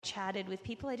chatted with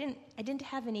people. I didn't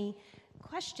have any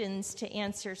questions to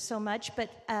answer so much, but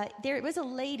there was a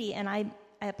lady, and I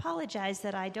apologize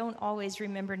that I don't always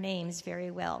remember names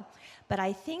very well, but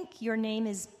I think your name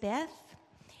is Beth,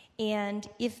 and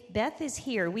if Beth is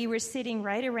here, we were sitting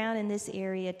right around in this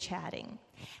area chatting.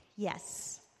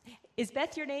 Yes. Is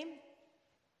Beth your name?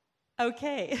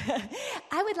 Okay.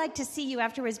 I would like to see you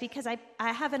afterwards because I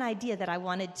have an idea that I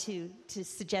wanted to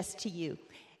suggest to you.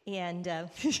 And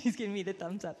she's giving me the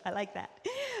thumbs up. I like that.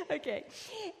 Okay.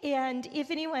 And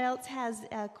if anyone else has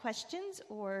questions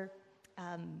or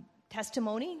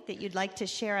testimony that you'd like to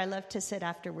share, I love to sit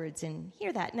afterwards and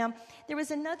hear that. Now, there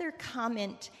was another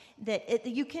comment that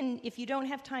you can, if you don't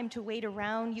have time to wait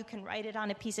around, you can write it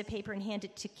on a piece of paper and hand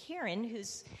it to Karen,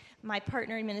 who's my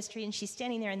partner in ministry, and she's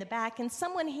standing there in the back. And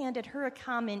someone handed her a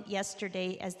comment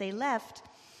yesterday as they left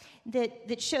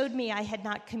that showed me I had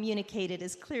not communicated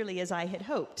as clearly as I had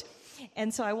hoped.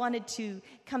 And so I wanted to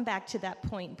come back to that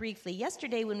point briefly.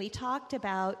 Yesterday, when we talked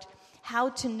about how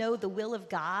to know the will of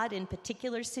God in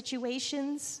particular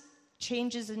situations,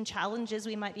 changes and challenges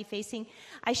we might be facing,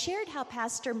 I shared how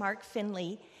Pastor Mark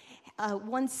Finley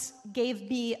once gave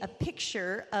me a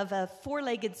picture of a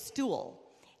four-legged stool,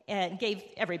 and gave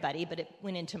everybody, but it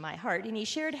went into my heart. And he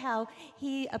shared how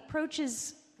he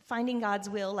approaches finding God's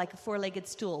will like a four-legged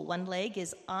stool. One leg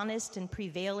is honest and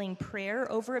prevailing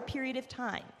prayer over a period of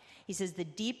time. He says the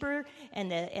deeper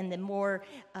and the more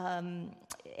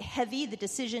heavy the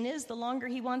decision is, the longer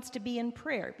he wants to be in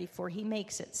prayer before he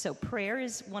makes it. So prayer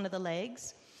is one of the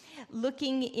legs.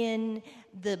 Looking in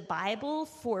the Bible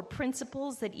for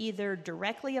principles that either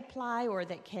directly apply or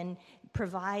that can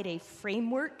provide a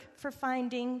framework for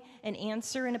finding an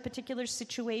answer in a particular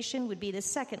situation would be the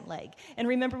second leg. And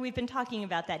remember, we've been talking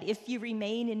about that. If you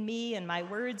remain in me and my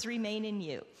words remain in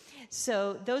you.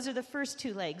 So those are the first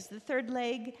two legs. The third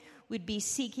leg would be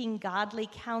seeking godly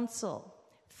counsel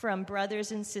from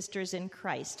brothers and sisters in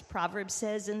Christ. Proverbs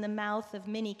says, in the mouth of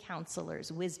many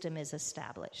counselors, wisdom is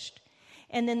established.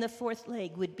 And then the fourth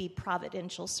leg would be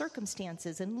providential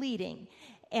circumstances and leading.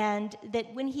 And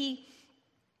that when he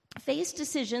faced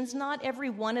decisions, not every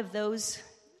one of those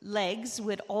legs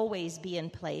would always be in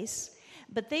place,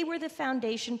 but they were the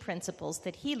foundation principles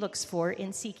that he looks for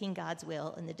in seeking God's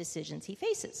will in the decisions he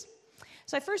faces.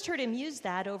 So I first heard him use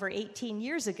that over 18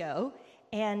 years ago,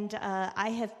 and I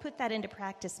have put that into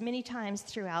practice many times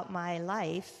throughout my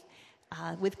life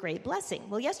with great blessing.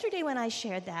 Well, yesterday when I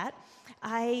shared that,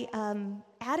 I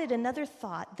added another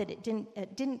thought that it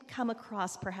didn't come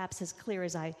across perhaps as clear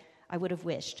as I would have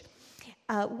wished.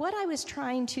 What I was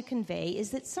trying to convey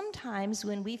is that sometimes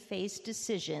when we face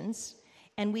decisions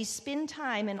and we spend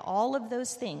time in all of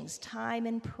those things, time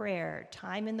in prayer,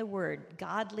 time in the Word,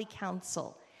 godly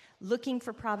counsel, looking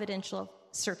for providential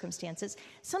circumstances,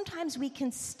 sometimes we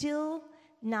can still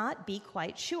not be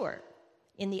quite sure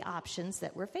in the options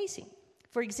that we're facing.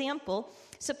 For example,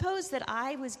 suppose that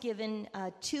I was given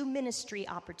 2 ministry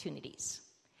opportunities,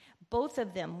 both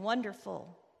of them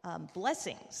wonderful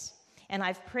blessings. And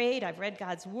I've prayed, I've read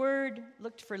God's Word,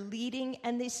 looked for leading,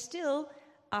 and they still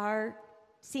are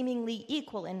seemingly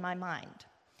equal in my mind.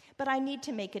 But I need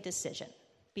to make a decision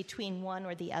between one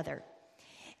or the other.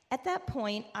 At that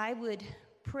point, I would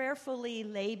prayerfully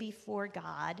lay before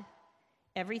God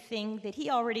everything that he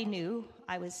already knew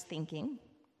I was thinking.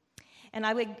 And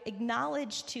I would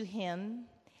acknowledge to him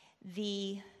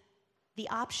the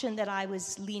option that I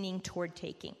was leaning toward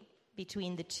taking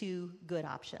between the two good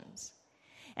options.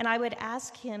 And I would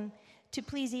ask him to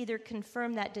please either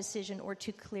confirm that decision or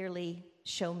to clearly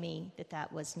show me that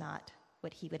that was not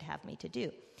what he would have me to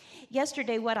do.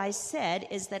 Yesterday, what I said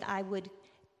is that I would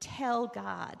tell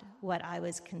God what I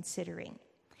was considering.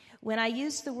 When I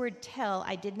used the word tell,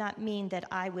 I did not mean that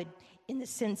I would, in the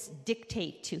sense,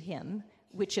 dictate to him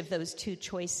which of those two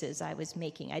choices I was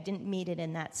making. I didn't mean it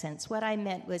in that sense. What I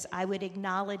meant was I would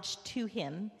acknowledge to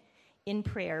him in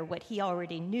prayer what he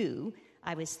already knew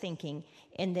I was thinking,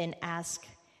 and then ask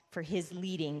for his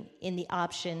leading in the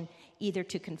option either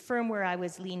to confirm where I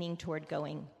was leaning toward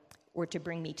going or to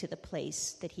bring me to the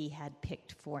place that he had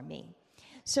picked for me.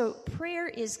 So prayer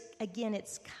is, again,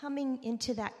 it's coming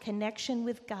into that connection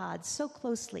with God so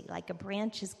closely, like a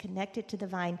branch is connected to the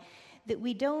vine, that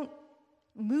we don't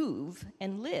move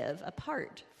and live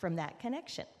apart from that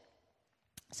connection.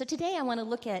 So today I want to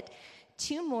look at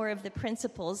 2 more of the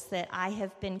principles that I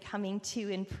have been coming to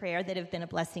in prayer that have been a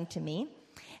blessing to me.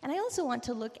 And I also want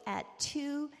to look at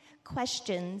 2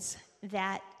 questions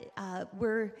that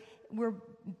were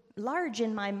large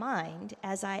in my mind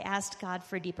as I asked God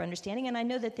for a deeper understanding, and I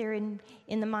know that they're in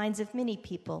the minds of many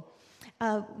people.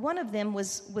 One of them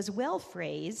was well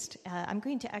phrased. I'm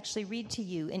going to actually read to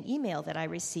you an email that I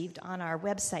received on our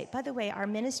website. By the way, our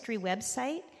ministry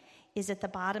website is at the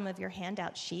bottom of your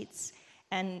handout sheets,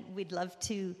 and we'd love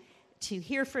to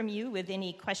hear from you with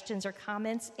any questions or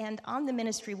comments. And on the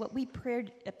ministry, what we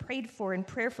prayed for and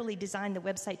prayerfully designed the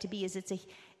website to be is it's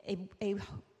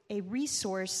a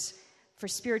resource for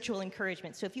spiritual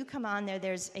encouragement. So if you come on there,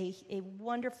 there's a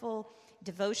wonderful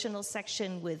devotional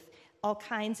section with all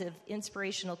kinds of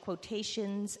inspirational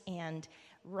quotations and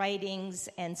writings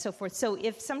and so forth. So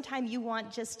if sometime you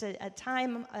want just a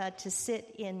time to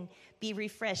sit and be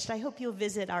refreshed, I hope you'll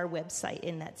visit our website,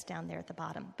 and that's down there at the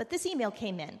bottom. But this email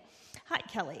came in. Hi,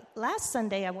 Kelly. Last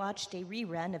Sunday, I watched a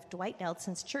rerun of Dwight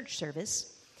Nelson's church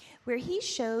service where he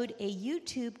showed a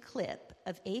YouTube clip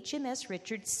of HMS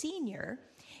Richards Sr.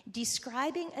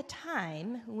 describing a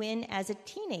time when, as a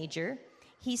teenager,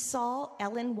 he saw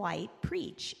Ellen White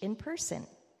preach in person.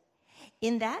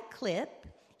 In that clip,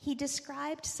 he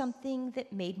described something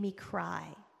that made me cry.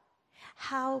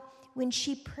 How, when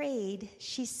she prayed,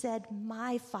 she said,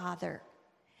 "My Father,"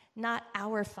 not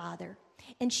 "our Father."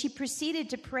 And she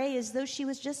proceeded to pray as though she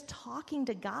was just talking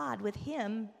to God with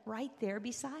him right there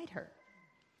beside her.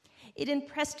 It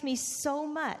impressed me so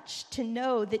much to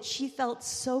know that she felt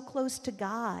so close to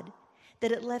God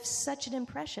that it left such an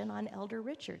impression on Elder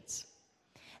Richards.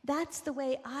 That's the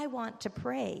way I want to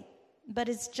pray, but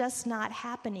it's just not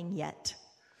happening yet.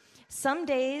 Some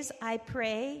days I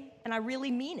pray and I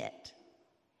really mean it.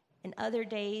 And other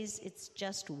days it's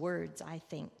just words, I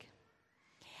think.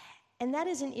 And that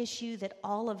is an issue that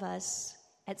all of us,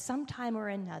 at some time or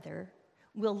another,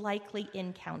 will likely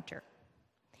encounter.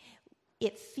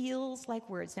 It feels like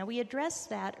words. Now, we addressed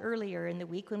that earlier in the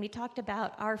week when we talked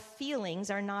about our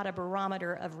feelings are not a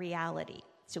barometer of reality.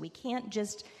 So we can't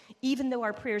just, even though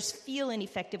our prayers feel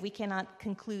ineffective, we cannot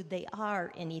conclude they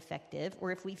are ineffective.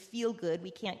 Or if we feel good, we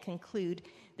can't conclude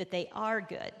that they are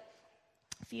good.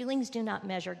 Feelings do not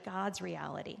measure God's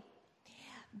reality.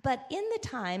 But in the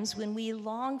times when we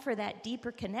long for that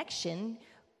deeper connection,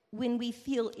 when we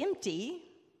feel empty,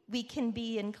 we can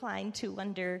be inclined to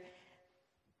wonder,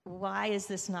 why is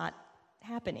this not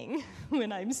happening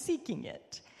when I'm seeking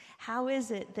it? How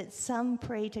is it that some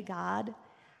pray to God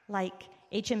like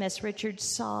HMS Richards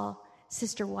saw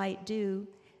Sister White do,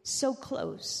 so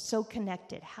close, so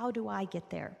connected? How do I get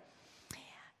there?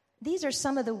 These are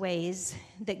some of the ways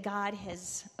that God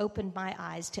has opened my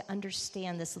eyes to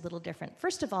understand this a little different.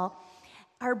 First of all,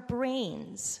 our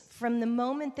brains, from the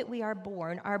moment that we are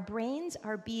born, our brains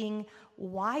are being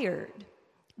wired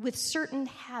with certain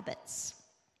habits.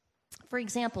 For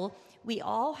example, we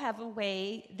all have a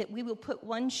way that we will put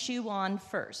one shoe on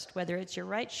first, whether it's your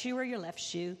right shoe or your left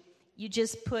shoe. You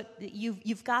just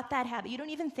you've got that habit. You don't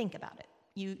even think about it.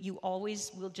 You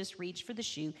always will just reach for the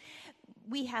shoe.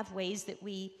 We have ways that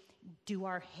we do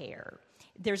our hair.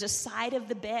 There's a side of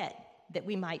the bed that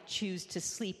we might choose to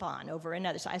sleep on over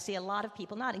another. So I see a lot of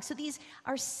people nodding. So these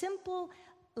are simple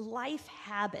life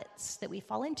habits that we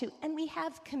fall into, and we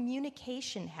have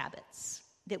communication habits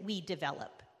that we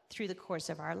develop through the course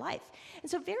of our life. And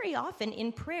so very often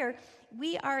in prayer,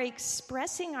 we are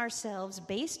expressing ourselves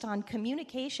based on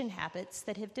communication habits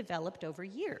that have developed over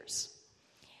years.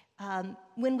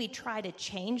 When we try to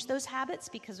change those habits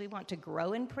because we want to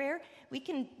grow in prayer, we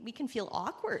can feel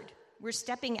awkward. We're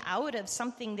stepping out of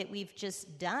something that we've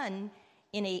just done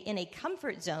in a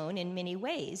comfort zone in many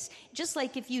ways. Just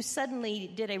like if you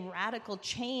suddenly did a radical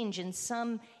change in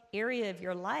some area of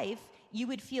your life, you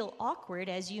would feel awkward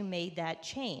as you made that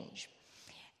change.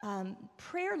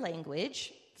 Prayer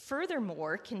language,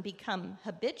 furthermore, can become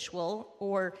habitual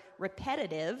or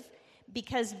repetitive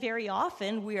because very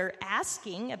often we're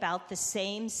asking about the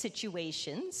same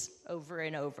situations over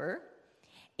and over,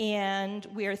 and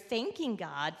we're thanking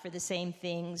God for the same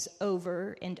things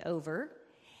over and over.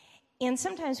 And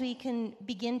sometimes we can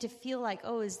begin to feel like,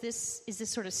 oh, is this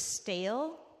sort of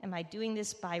stale? Am I doing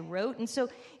this by rote? And so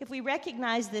if we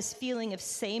recognize this feeling of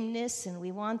sameness and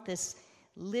we want this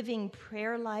living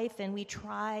prayer life and we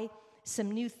try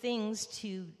some new things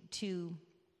to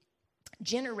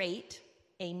generate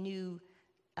a new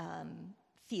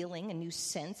feeling, a new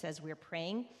sense as we're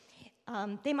praying,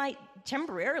 they might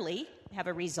temporarily have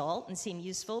a result and seem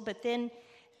useful, but then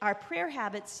our prayer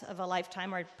habits of a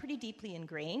lifetime are pretty deeply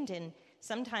ingrained, and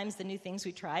sometimes the new things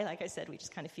we try, like I said, we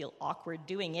just kind of feel awkward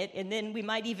doing it, and then we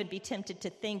might even be tempted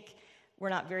to think we're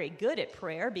not very good at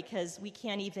prayer because we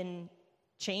can't even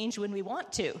change when we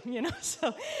want to,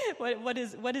 So what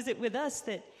is it with us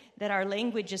that our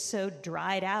language is so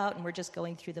dried out and we're just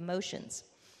going through the motions?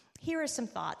 Here are some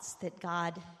thoughts that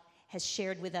God has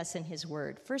shared with us in His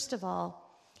Word. First of all,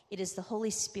 It is the Holy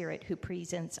Spirit who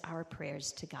presents our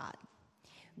prayers to God.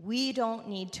 We don't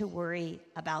need to worry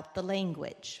about the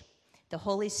language. The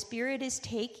Holy Spirit is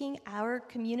taking our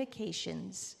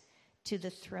communications to the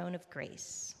throne of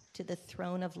grace, to the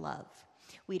throne of love.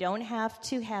 We don't have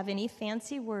to have any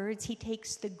fancy words. He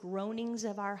takes the groanings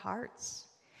of our hearts.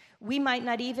 We might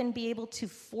not even be able to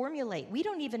formulate. We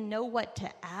don't even know what to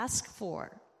ask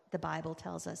for, the Bible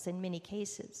tells us in many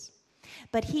cases.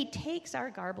 But he takes our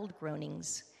garbled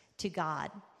groanings to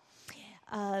God.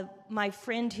 My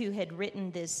friend who had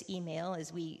written this email,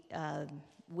 as we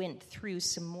went through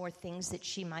some more things that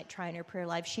she might try in her prayer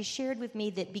life, she shared with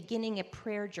me that beginning a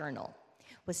prayer journal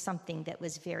was something that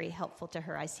was very helpful to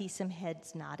her. I see some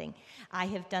heads nodding. I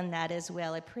have done that as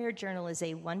well. A prayer journal is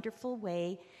a wonderful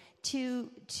way to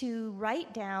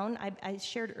write down. I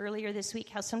shared earlier this week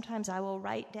how sometimes I will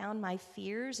write down my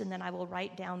fears, and then I will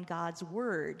write down God's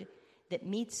word that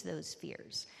meets those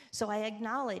fears. So I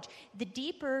acknowledge the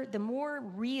deeper, the more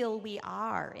real we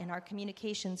are in our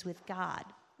communications with God.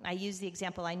 I use the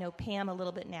example, I know Pam a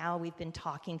little bit now. We've been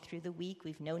talking through the week.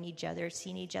 We've known each other,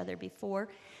 seen each other before.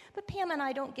 But Pam and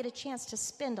I don't get a chance to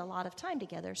spend a lot of time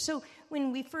together. So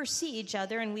when we first see each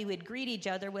other and we would greet each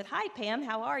other with, "Hi, Pam,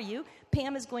 how are you?"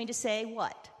 Pam is going to say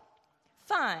what?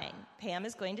 Fine. Pam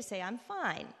is going to say, "I'm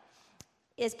fine."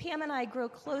 As Pam and I grow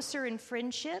closer in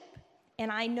friendship,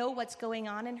 and I know what's going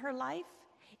on in her life,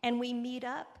 and we meet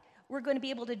up, we're going to be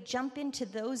able to jump into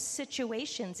those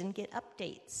situations and get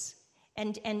updates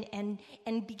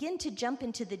and begin to jump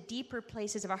into the deeper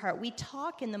places of our heart. We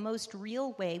talk in the most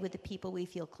real way with the people we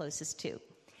feel closest to,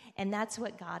 and that's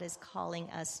what God is calling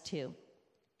us to.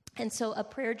 And so a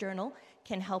prayer journal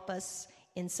can help us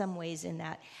in some ways in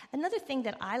that. Another thing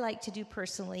that I like to do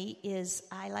personally is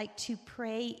I like to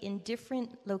pray in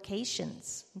different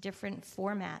locations, different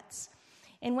formats.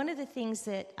 And one of the things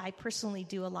that I personally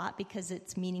do a lot because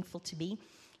it's meaningful to me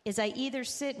is I either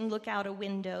sit and look out a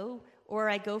window or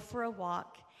I go for a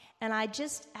walk, and I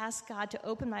just ask God to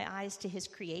open my eyes to his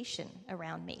creation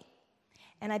around me.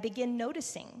 And I begin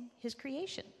noticing his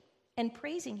creation and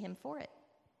praising him for it,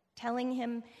 telling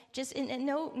him just, and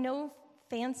no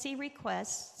fancy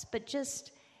requests, but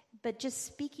just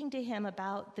speaking to him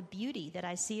about the beauty that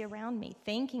I see around me,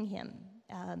 thanking him,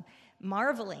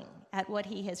 marveling at what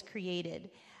he has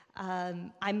created.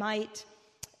 I might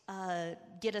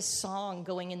get a song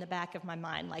going in the back of my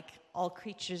mind, like "All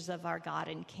Creatures of Our God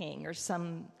and King" or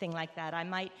something like that. I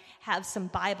might have some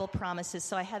Bible promises.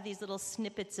 So I have these little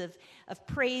snippets of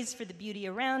praise for the beauty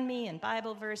around me and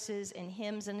Bible verses and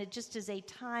hymns, and it just is a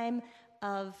time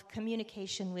of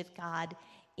communication with God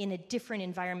in a different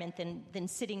environment than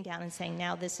sitting down and saying,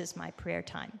 "Now this is my prayer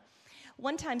time."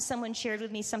 One time someone shared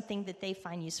with me something that they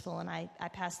find useful, and I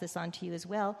pass this on to you as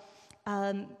well.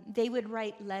 They would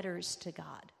write letters to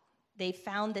God. They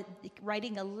found that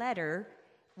writing a letter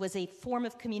was a form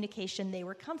of communication they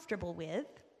were comfortable with,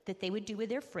 that they would do with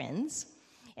their friends.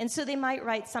 And so they might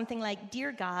write something like,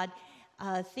 "Dear God,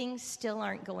 things still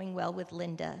aren't going well with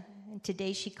Linda. And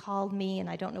today she called me, and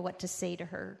I don't know what to say to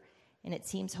her. And it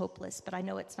seems hopeless, but I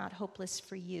know it's not hopeless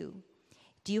for you.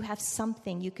 Do you have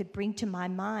something you could bring to my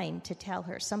mind to tell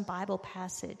her, some Bible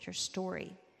passage or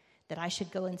story that I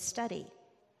should go and study?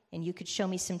 And you could show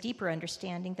me some deeper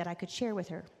understanding that I could share with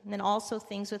her. And then also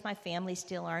things with my family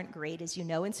still aren't great, as you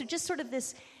know." And so just sort of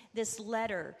this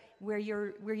letter where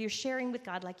you're sharing with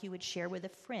God like you would share with a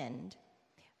friend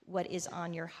what is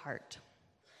on your heart.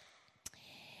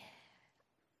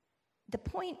 The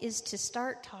point is to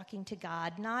start talking to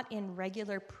God, not in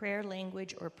regular prayer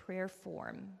language or prayer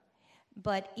form,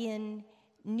 but in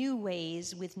new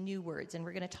ways with new words. And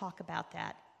we're going to talk about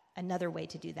that, another way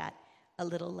to do that, a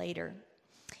little later.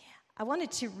 I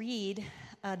wanted to read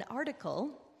an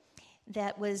article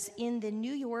that was in the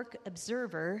New York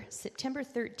Observer, September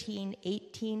 13,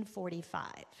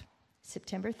 1845.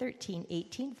 September 13,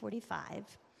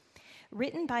 1845,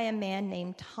 written by a man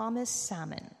named Thomas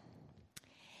Salmon.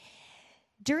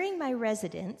 "During my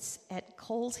residence at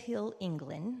Coleshill,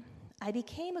 England, I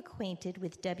became acquainted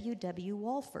with W.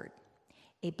 Walford,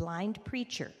 a blind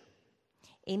preacher,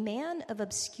 a man of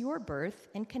obscure birth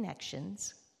and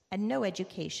connections and no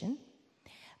education,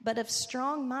 but of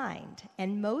strong mind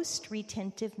and most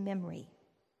retentive memory.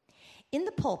 In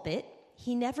the pulpit,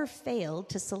 he never failed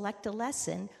to select a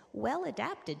lesson well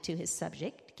adapted to his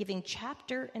subject, giving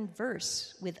chapter and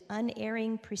verse with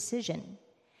unerring precision,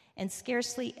 and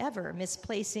scarcely ever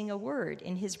misplacing a word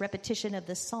in his repetition of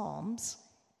the Psalms,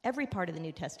 every part of the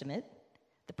New Testament,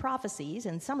 the prophecies,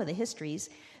 and some of the histories,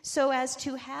 so as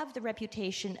to have the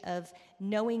reputation of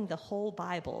knowing the whole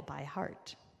Bible by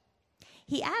heart.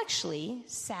 He actually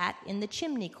sat in the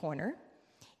chimney corner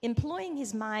employing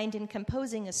his mind in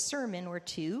composing a sermon or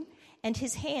two, and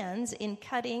his hands in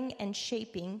cutting and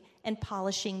shaping and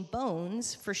polishing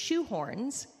bones for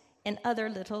shoehorns and other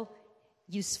little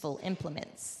useful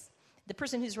implements. The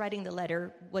person who's writing the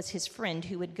letter was his friend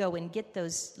who would go and get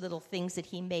those little things that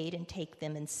he made and take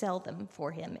them and sell them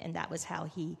for him, and that was how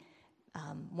he,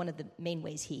 one of the main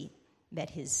ways he met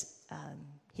his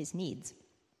needs.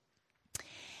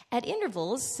 At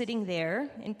intervals, sitting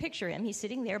there, and picture him, he's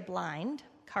sitting there blind,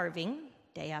 carving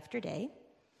day after day.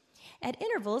 At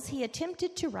intervals, he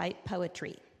attempted to write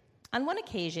poetry. On one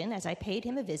occasion, as I paid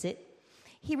him a visit,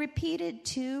 he repeated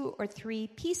 2 or 3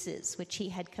 pieces which he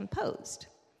had composed.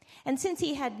 And since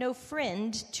he had no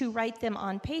friend to write them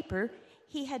on paper,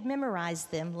 he had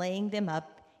memorized them, laying them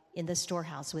up in the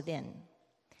storehouse within.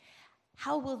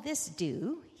 "How will this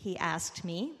do?" he asked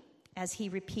me as he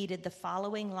repeated the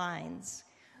following lines,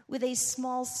 with a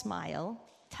small smile,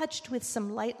 touched with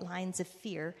some light lines of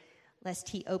fear, lest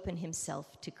he open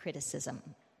himself to criticism.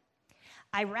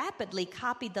 I rapidly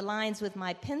copied the lines with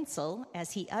my pencil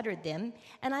as he uttered them,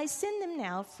 and I send them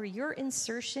now for your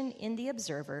insertion in the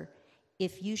Observer,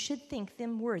 if you should think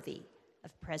them worthy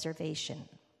of preservation.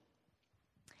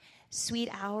 Sweet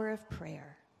hour of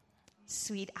prayer,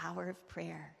 sweet hour of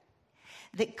prayer,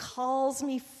 that calls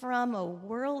me from a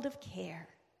world of care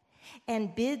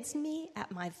and bids me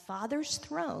at my Father's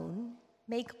throne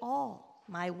make all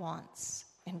my wants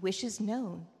and wishes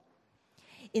known.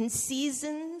 In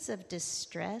seasons of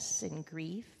distress and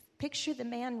grief, picture the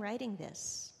man writing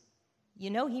this. You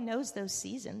know he knows those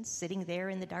seasons, sitting there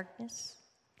in the darkness.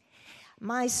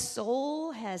 My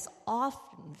soul has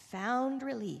often found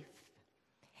relief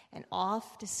and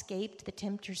oft escaped the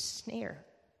tempter's snare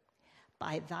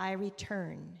by thy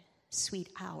return, sweet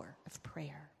hour of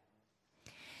prayer.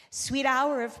 Sweet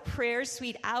hour of prayer,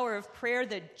 sweet hour of prayer,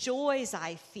 the joys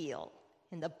I feel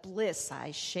and the bliss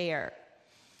I share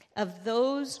of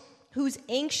those whose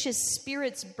anxious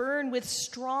spirits burn with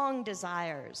strong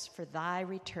desires for thy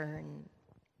return.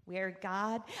 Where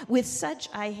God, with such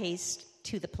I haste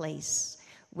to the place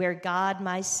where God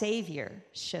my Savior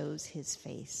shows his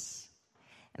face.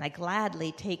 And I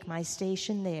gladly take my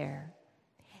station there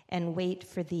and wait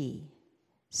for thee,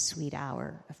 sweet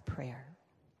hour of prayer.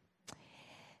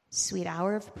 Sweet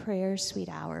hour of prayer, sweet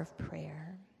hour of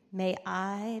prayer, may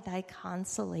I thy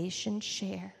consolation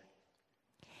share,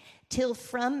 till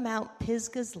from Mount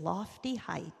Pisgah's lofty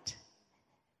height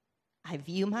I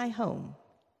view my home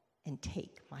and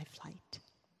take my flight.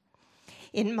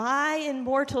 In my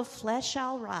immortal flesh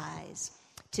I'll rise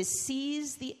to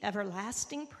seize the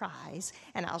everlasting prize,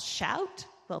 and I'll shout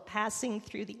while passing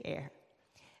through the air,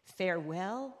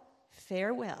 farewell,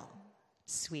 farewell,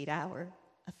 sweet hour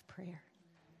of prayer.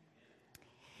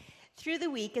 Through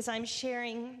the week, as I'm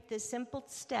sharing the simple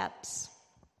steps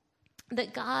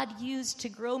that God used to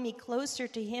grow me closer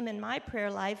to him in my prayer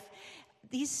life,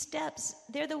 these steps,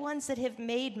 they're the ones that have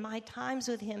made my times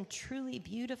with him truly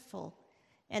beautiful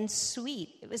and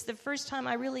sweet. It was the first time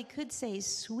I really could say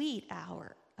sweet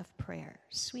hour of prayer,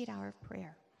 sweet hour of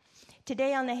prayer.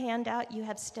 Today on the handout, you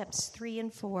have steps 3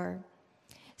 and 4.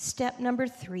 Step number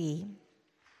 3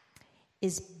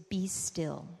 is be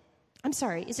still. I'm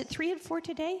sorry, is it 3 and 4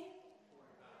 today?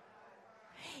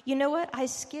 You know what? I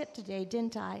skipped today,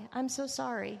 didn't I? I'm so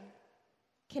sorry.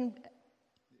 This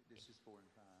is 4 and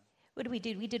 5. What did we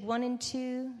do? We did 1 and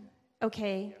 2.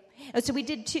 Okay. Oh, so we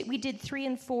did 2. We did 3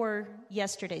 and 4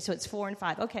 yesterday. So it's 4 and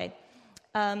 5. Okay.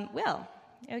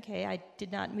 Okay. I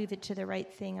did not move it to the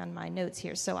right thing on my notes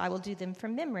here, so I will do them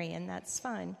from memory, and that's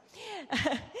fine.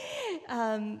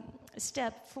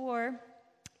 Step 4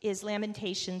 is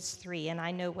Lamentations 3, and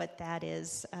I know what that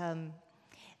is.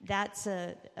 That's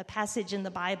a passage in the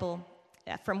Bible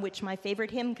from which my favorite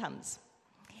hymn comes.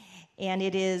 And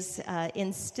it is,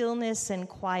 in stillness and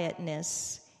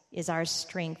quietness is our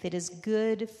strength. It is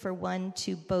good for one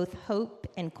to both hope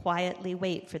and quietly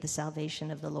wait for the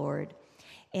salvation of the Lord.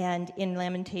 And in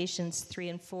Lamentations 3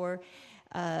 and 4,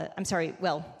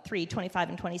 3, 25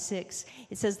 and 26,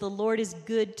 it says, the Lord is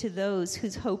good to those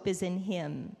whose hope is in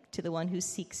him, to the one who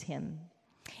seeks him.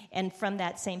 And from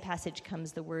that same passage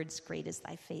comes the words, great is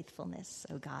thy faithfulness,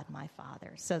 O God, my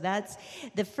Father. So that's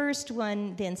the first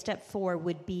one. Then step 4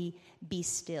 would be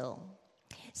still.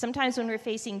 Sometimes when we're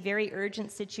facing very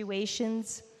urgent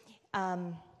situations,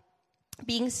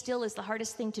 being still is the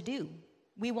hardest thing to do.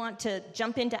 We want to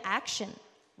jump into action.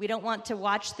 We don't want to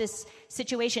watch this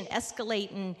situation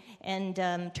escalate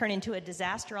and turn into a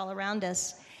disaster all around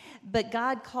us. But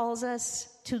God calls us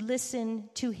to listen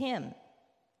to him.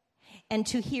 and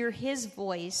to hear his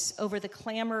voice over the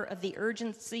clamor of the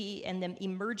urgency and the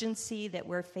emergency that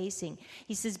we're facing.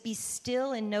 He says, be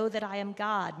still and know that I am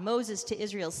God. Moses to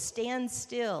Israel, stand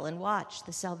still and watch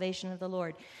the salvation of the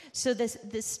Lord. So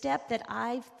the step that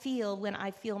I feel when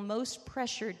I feel most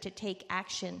pressured to take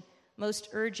action, most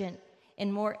urgent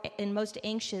and most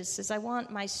anxious, is I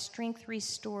want my strength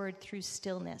restored through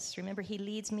stillness. Remember, he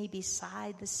leads me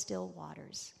beside the still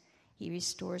waters. He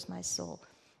restores my soul.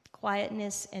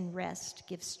 Quietness and rest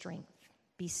give strength.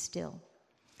 Be still.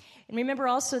 And remember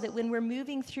also that when we're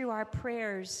moving through our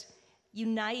prayers,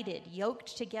 united,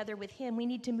 yoked together with him, we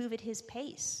need to move at his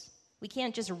pace. We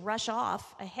can't just rush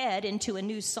off ahead into a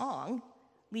new song,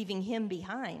 leaving him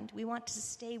behind. We want to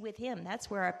stay with him.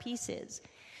 That's where our peace is.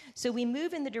 So we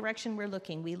move in the direction we're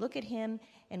looking. We look at him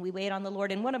and we wait on the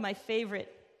Lord. And one of my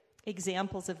favorite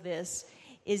examples of this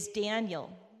is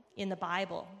Daniel in the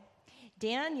Bible.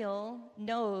 Daniel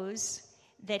knows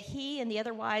that he and the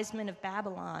other wise men of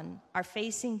Babylon are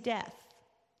facing death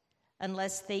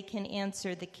unless they can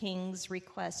answer the king's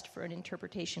request for an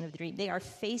interpretation of the dream. They are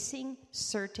facing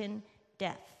certain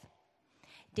death.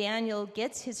 Daniel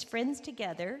gets his friends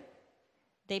together,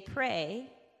 they pray,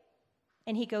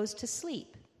 and he goes to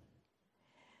sleep.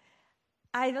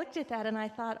 I looked at that and I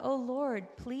thought, oh Lord,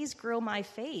 please grow my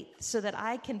faith so that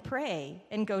I can pray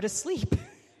and go to sleep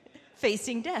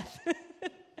facing death.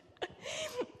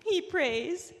 He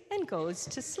prays and goes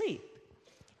to sleep.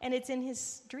 And it's in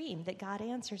his dream that God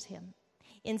answers him.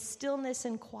 In stillness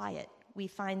and quiet, we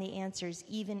find the answers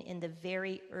even in the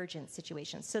very urgent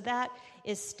situations. So that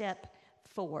is step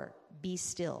 4, be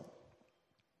still.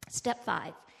 Step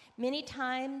 5, many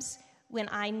times when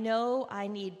I know I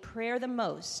need prayer the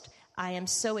most, I am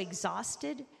so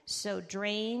exhausted, so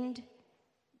drained,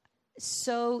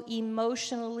 so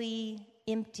emotionally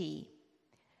empty,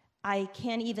 I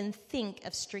can't even think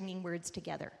of stringing words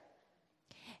together.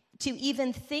 To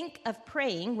even think of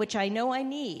praying, which I know I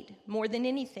need more than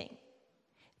anything,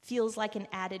 feels like an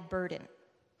added burden.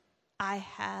 I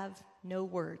have no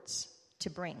words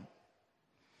to bring.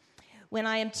 When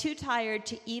I am too tired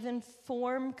to even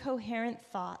form coherent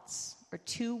thoughts or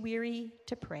too weary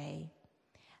to pray,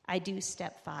 I do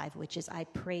step 5, which is I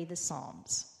pray the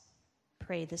Psalms.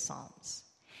 Pray the Psalms.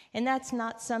 And that's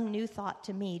not some new thought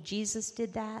to me. Jesus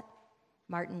did that.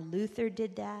 Martin Luther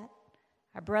did that.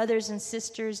 Our brothers and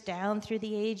sisters down through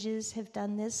the ages have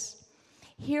done this.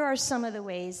 Here are some of the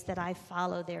ways that I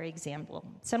follow their example.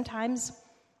 Sometimes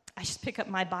I just pick up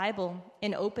my Bible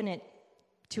and open it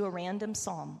to a random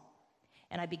psalm,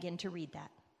 and I begin to read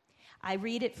that. I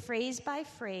read it phrase by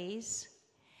phrase,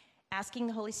 asking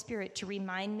the Holy Spirit to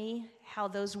remind me how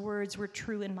those words were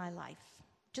true in my life.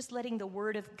 Just letting the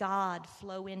word of God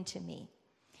flow into me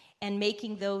and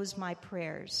making those my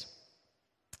prayers.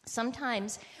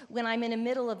 Sometimes when I'm in the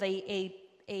middle of a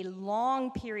long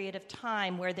period of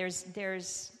time where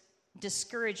there's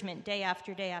discouragement day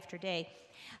after day after day,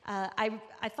 I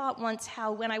thought once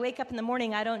how when I wake up in the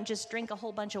morning, I don't just drink a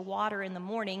whole bunch of water in the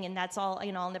morning and that's all,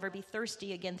 I'll never be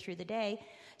thirsty again through the day.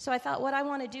 So I thought what I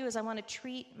want to do is I want to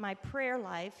treat my prayer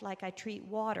life like I treat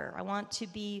water. I want to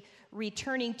be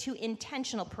returning to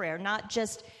intentional prayer, not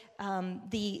just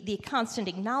the constant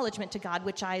acknowledgement to God,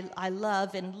 which I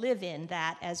love and live in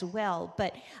that as well.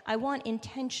 But I want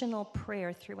intentional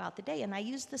prayer throughout the day. And I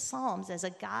use the Psalms as a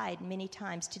guide many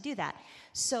times to do that.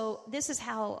 So this is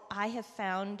how I have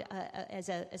found as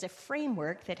a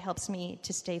framework that helps me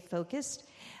to stay focused.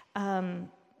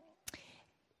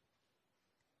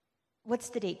 What's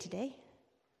the date today?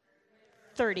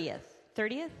 30th?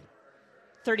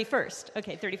 31st.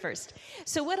 Okay, 31st.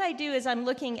 So what I do is I'm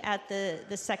looking at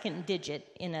the second digit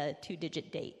in a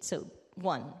 2-digit date, so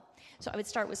 1. So I would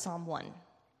start with Psalm 1.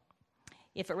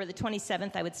 If it were the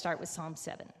 27th, I would start with Psalm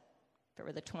 7. If it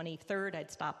were the 23rd,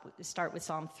 I'd start with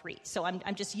Psalm 3. So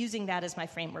I'm just using that as my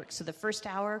framework. So the first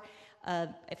hour,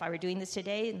 if I were doing this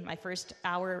today, my first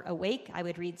hour awake, I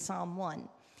would read Psalm 1.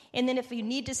 And then if you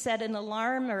need to set an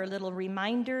alarm or a little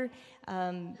reminder,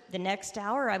 the next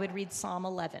hour I would read Psalm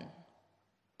 11.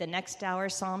 The next hour,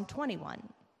 Psalm 21.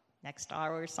 Next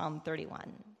hour, Psalm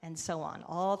 31, and so on,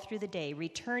 all through the day,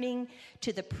 returning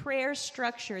to the prayer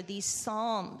structure, these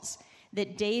psalms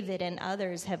that David and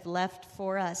others have left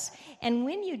for us. And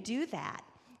when you do that,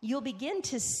 you'll begin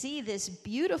to see this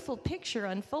beautiful picture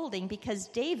unfolding because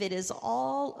David is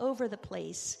all over the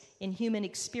place in human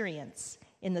experience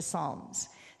in the Psalms.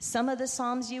 Some of the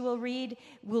Psalms you will read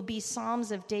will be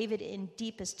Psalms of David in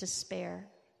deepest despair.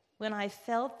 When I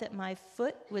felt that my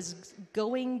foot was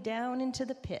going down into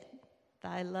the pit,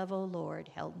 thy love, O Lord,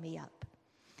 held me up.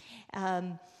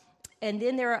 And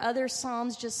then there are other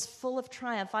psalms just full of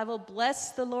triumph. I will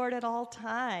bless the Lord at all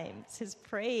times. His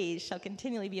praise shall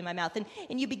continually be in my mouth.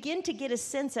 And you begin to get a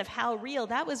sense of how real.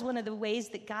 That was one of the ways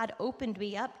that God opened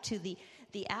me up to the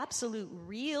absolute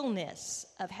realness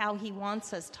of how he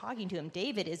wants us talking to him.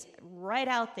 David is right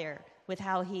out there with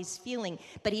how he's feeling.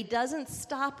 But he doesn't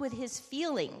stop with his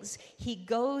feelings. He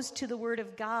goes to the Word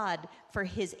of God for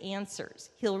his answers.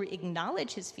 He'll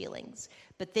acknowledge his feelings,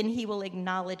 but then he will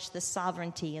acknowledge the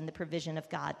sovereignty and the provision of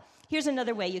God. Here's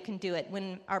another way you can do it.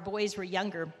 When our boys were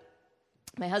younger,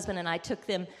 my husband and I took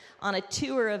them on a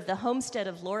tour of the homestead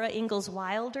of Laura Ingalls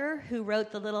Wilder, who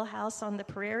wrote the Little House on the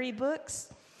Prairie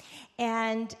books.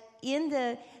 And in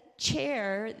the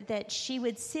chair that she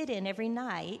would sit in every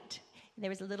night, there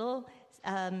was a little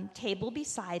table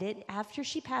beside it. After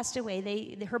she passed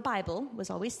away, her Bible was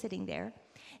always sitting there.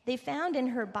 They found in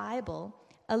her Bible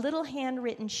a little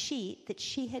handwritten sheet that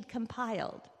she had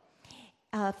compiled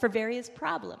for various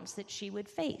problems that she would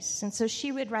face. And so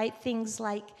she would write things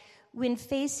like, when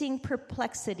facing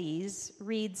perplexities,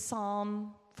 read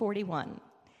Psalm 41.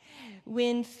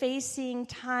 When facing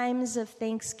times of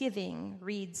thanksgiving,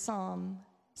 read Psalm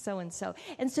so-and-so.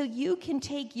 And so you can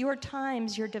take your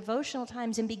times, your devotional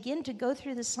times, and begin to go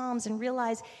through the Psalms and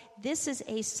realize this is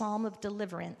a psalm of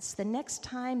deliverance. The next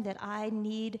time that I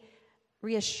need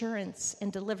reassurance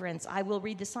and deliverance, I will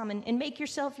read the psalm. And make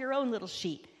yourself your own little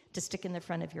sheet to stick in the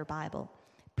front of your Bible.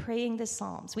 Praying the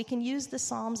Psalms. We can use the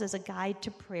Psalms as a guide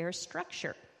to prayer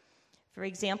structure. For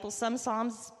example, some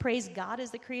Psalms praise God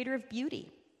as the creator of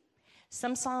beauty.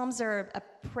 Some Psalms are a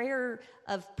prayer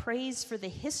of praise for the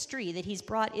history that he's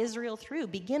brought Israel through.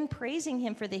 Begin praising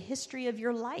him for the history of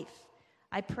your life.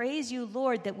 I praise you,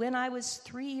 Lord, that when I was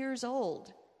 3 years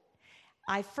old,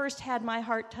 I first had my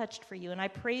heart touched for you. And I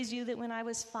praise you that when I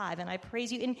was 5. And I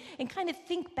praise you. And kind of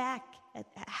think back at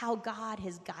how God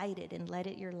has guided and led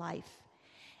your life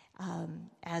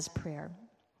as prayer.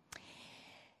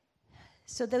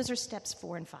 So those are steps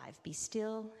 4 and 5. Be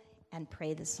still and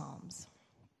pray the Psalms.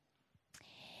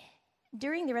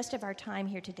 During the rest of our time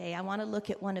here today, I want to look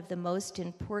at one of the most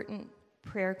important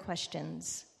prayer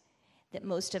questions that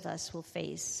most of us will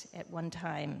face at one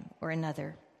time or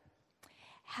another.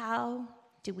 How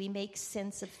do we make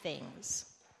sense of things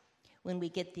when we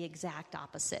get the exact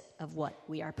opposite of what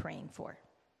we are praying for?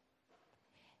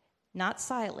 Not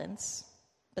silence,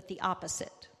 but the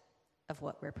opposite of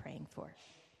what we're praying for.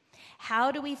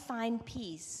 How do we find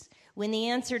peace when the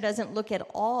answer doesn't look at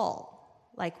all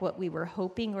like what we were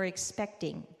hoping or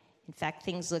expecting? In fact,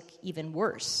 things look even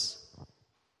worse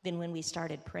than when we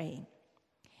started praying.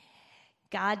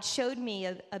 God showed me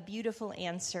a beautiful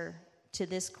answer to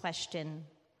this question.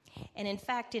 And in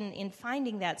fact, in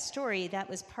finding that story, that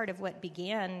was part of what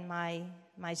began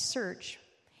my search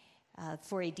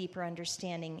for a deeper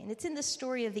understanding. And it's in the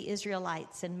story of the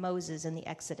Israelites and Moses and the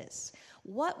Exodus.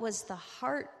 What was the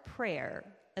heart prayer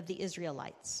of the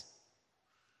Israelites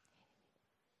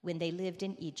when they lived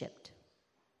in Egypt?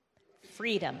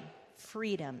 Freedom,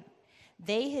 freedom.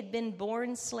 They had been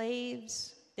born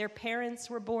slaves. Their parents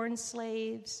were born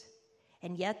slaves.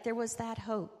 And yet there was that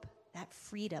hope, that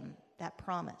freedom, that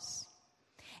promise.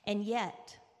 And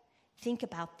yet, think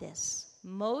about this.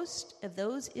 Most of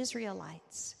those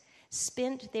Israelites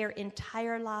spent their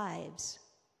entire lives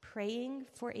praying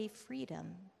for a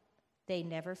freedom they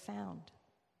never found.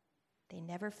 They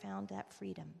never found that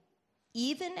freedom.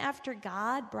 Even after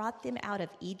God brought them out of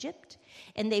Egypt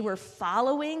and they were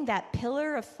following that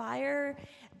pillar of fire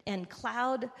and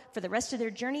cloud for the rest of their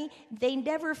journey, they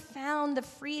never found the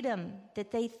freedom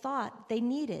that they thought they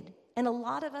needed. And a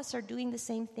lot of us are doing the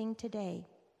same thing today.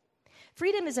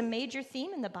 Freedom is a major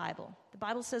theme in the Bible. The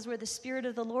Bible says where the Spirit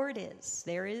of the Lord is,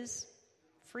 there is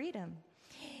freedom.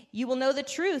 You will know the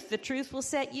truth will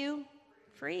set you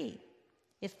free.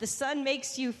 If the Son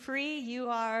makes you free, you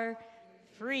are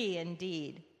free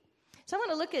indeed. So I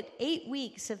want to look at 8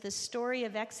 weeks of the story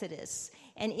of Exodus.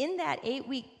 And in that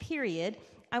 8-week period,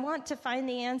 I want to find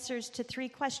the answers to 3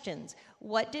 questions.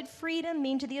 What did freedom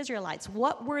mean to the Israelites?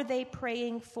 What were they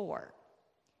praying for?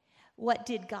 What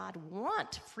did God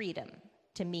want freedom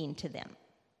to mean to them?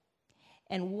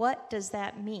 And what does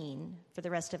that mean for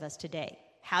the rest of us today?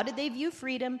 How did they view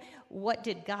freedom? What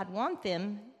did God want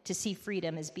them to see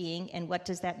freedom as being? And what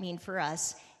does that mean for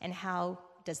us? And how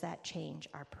does that change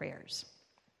our prayers?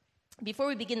 Before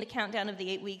we begin the countdown of the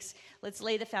 8 weeks, let's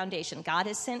lay the foundation. God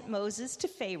has sent Moses to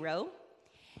Pharaoh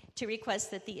to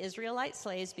request that the Israelite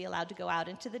slaves be allowed to go out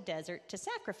into the desert to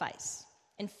sacrifice.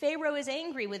 And Pharaoh is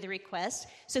angry with the request,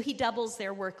 so he doubles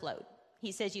their workload.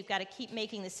 He says you've got to keep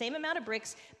making the same amount of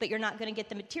bricks, but you're not going to get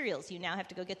the materials. You now have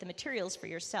to go get the materials for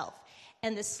yourself.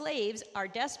 And the slaves are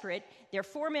desperate. Their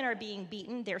foremen are being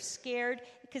beaten. They're scared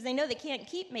because they know they can't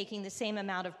keep making the same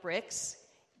amount of bricks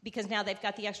because now they've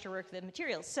got the extra work of the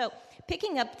materials. So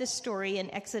picking up this story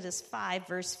in Exodus 5,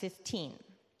 verse 15.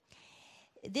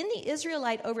 Then the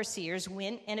Israelite overseers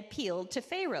went and appealed to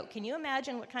Pharaoh. Can you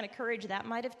imagine what kind of courage that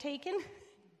might have taken?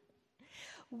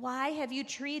 Why have you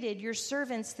treated your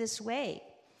servants this way?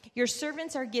 Your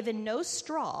servants are given no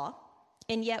straw,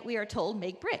 and yet we are told,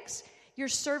 make bricks. Your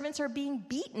servants are being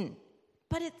beaten,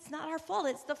 but it's not our fault.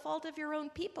 It's the fault of your own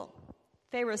people.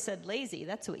 Pharaoh said, lazy,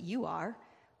 that's what you are.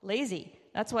 Lazy.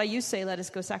 That's why you say, let us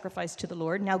go sacrifice to the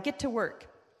Lord. Now get to work.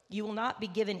 You will not be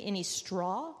given any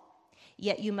straw,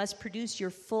 yet you must produce your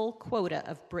full quota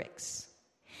of bricks.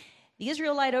 The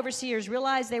Israelite overseers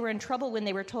realized they were in trouble when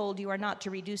they were told, you are not to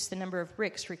reduce the number of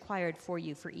bricks required for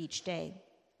you for each day.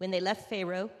 When they left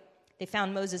Pharaoh, they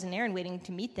found Moses and Aaron waiting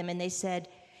to meet them, and they said,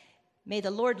 may the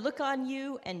Lord look on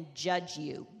you and judge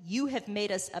you. You have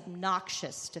made us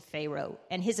obnoxious to Pharaoh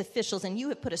and his officials, and you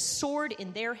have put a sword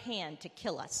in their hand to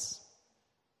kill us.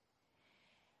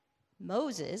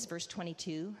 Moses, verse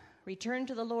 22, returned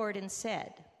to the Lord and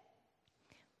said,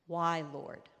 why,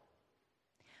 Lord?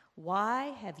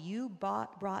 Why have you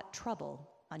brought trouble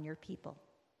on your people?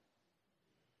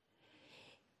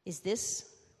 Is this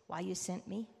why you sent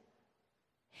me?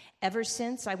 Ever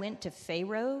since I went to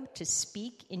Pharaoh to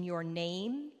speak in your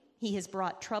name, he has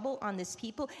brought trouble on this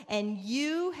people, and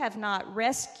you have not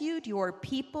rescued your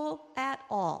people at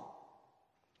all.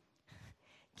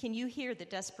 Can you hear the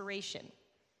desperation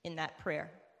in that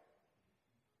prayer?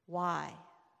 Why?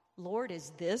 Lord,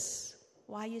 is this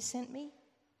why you sent me?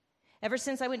 Ever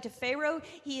since I went to Pharaoh,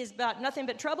 he has brought nothing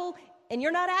but trouble, and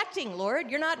you're not acting,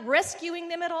 Lord. You're not rescuing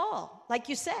them at all, like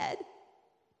you said.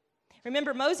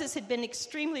 Remember, Moses had been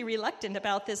extremely reluctant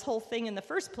about this whole thing in the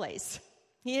first place.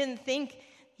 He didn't think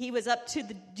he was up to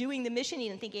doing the mission. He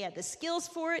didn't think he had the skills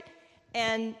for it.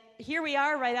 And here we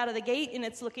are right out of the gate, and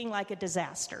it's looking like a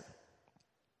disaster.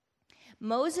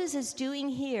 Moses is doing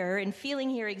here and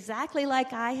feeling here exactly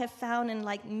like I have found and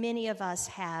like many of us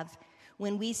have.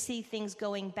 When we see things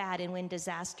going bad and when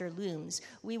disaster looms,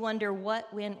 we wonder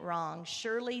what went wrong.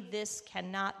 Surely this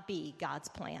cannot be God's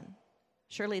plan.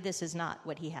 Surely this is not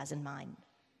what he has in mind.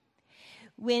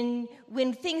 When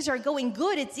things are going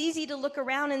good, it's easy to look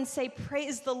around and say,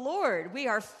 praise the Lord. We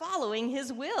are following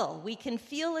his will. We can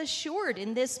feel assured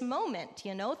in this moment,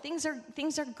 you know. Things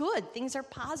are good. Things are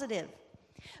positive.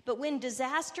 But when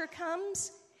disaster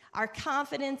comes, our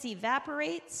confidence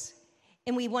evaporates.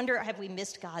 And we wonder, have we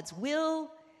missed God's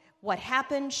will? What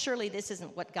happened? Surely this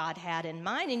isn't what God had in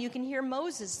mind. And you can hear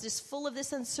Moses just full of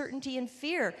this uncertainty and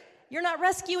fear. You're not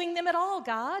rescuing them at all,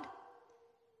 God.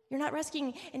 You're not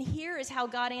rescuing. And here is how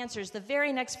God answers. The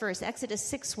very next verse, Exodus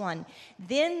 6:1.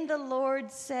 Then the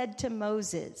Lord said to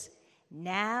Moses,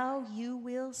 now you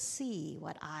will see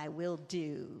what I will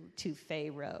do to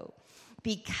Pharaoh.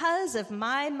 Because of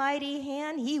my mighty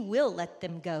hand, he will let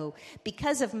them go.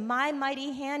 Because of my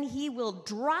mighty hand, he will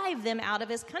drive them out of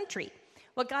his country.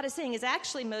 What God is saying is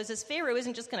actually, Moses, Pharaoh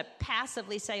isn't just going to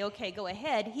passively say, okay, go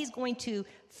ahead. He's going to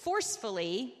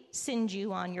forcefully send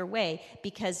you on your way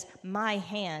because my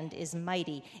hand is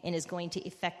mighty and is going to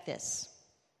effect this.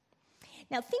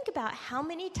 Now think about how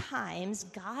many times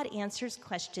God answers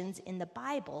questions in the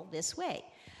Bible this way.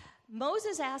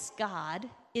 Moses asked God,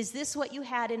 is this what you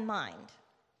had in mind?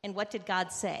 And what did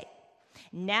God say?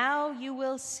 Now you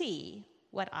will see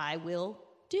what I will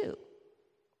do.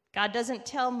 God doesn't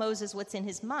tell Moses what's in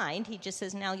his mind. He just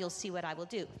says, now you'll see what I will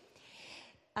do.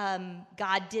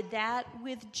 God did that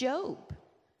with Job.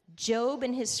 Job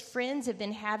and his friends have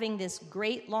been having this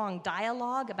great long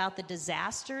dialogue about the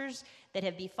disasters that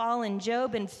have befallen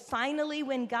Job. And finally,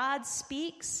 when God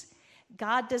speaks,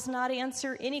 God does not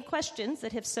answer any questions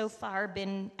that have so far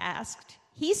been asked.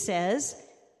 He says,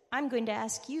 I'm going to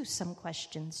ask you some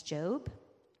questions, Job.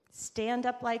 Stand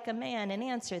up like a man and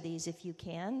answer these if you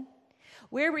can.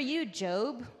 Where were you,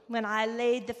 Job, when I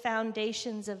laid the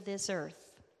foundations of this earth?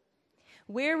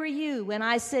 Where were you when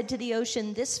I said to the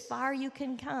ocean, this far you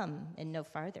can come and no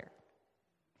farther?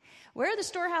 Where are the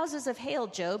storehouses of hail,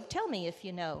 Job? Tell me if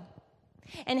you know.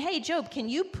 And hey, Job, can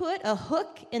you put a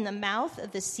hook in the mouth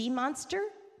of the sea monster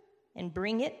and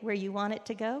bring it where you want it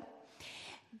to go?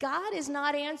 God is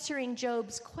not answering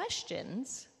Job's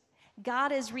questions.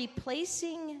 God is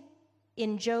replacing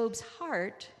in Job's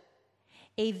heart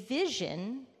a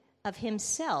vision of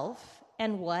himself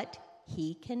and what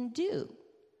he can do.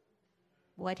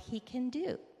 What he can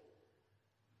do.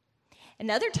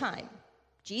 Another time,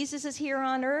 Jesus is here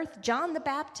on earth. John the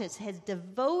Baptist has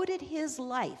devoted his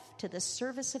life to the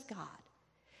service of God,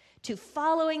 to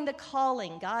following the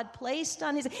calling God placed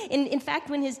on his. In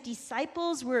fact, when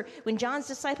John's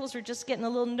disciples were just getting a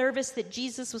little nervous that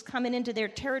Jesus was coming into their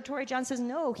territory, John says,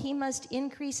 no, he must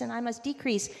increase and I must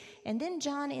decrease. And then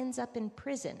John ends up in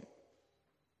prison.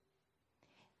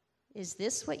 Is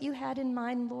this what you had in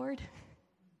mind, Lord?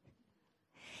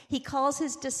 He calls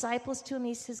his disciples to him.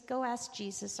 He says, go ask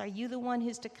Jesus, are you the one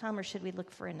who's to come, or should we look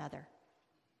for another?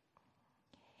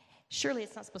 Surely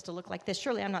it's not supposed to look like this.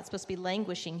 Surely I'm not supposed to be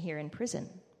languishing here in prison.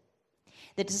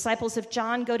 The disciples of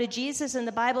John go to Jesus, and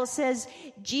the Bible says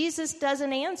Jesus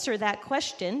doesn't answer that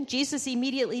question. Jesus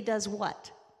immediately does what?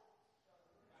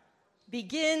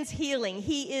 Begins healing.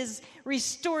 He is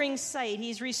restoring sight.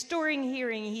 He's restoring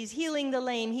hearing. He's healing the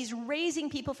lame. He's raising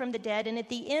people from the dead. And at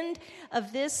the end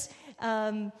of this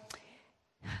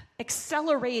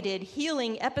accelerated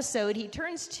healing episode, he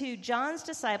turns to John's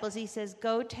disciples. He says,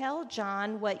 go tell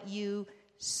John what you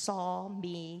saw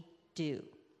me do.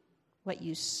 What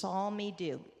you saw me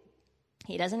do.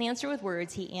 He doesn't answer with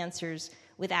words. He answers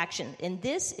with action. And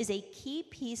this is a key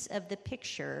piece of the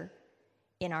picture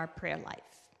in our prayer life.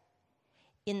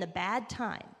 In the bad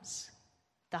times,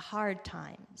 the hard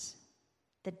times,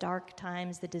 the dark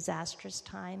times, the disastrous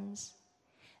times,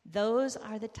 those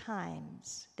are the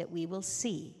times that we will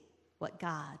see what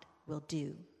God will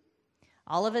do.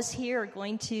 All of us here are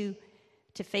going to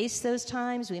face those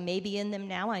times. We may be in them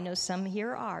now. I know some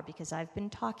here are, because I've been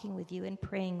talking with you and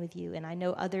praying with you, and I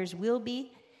know others will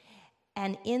be.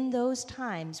 And in those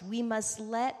times, we must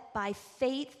let, by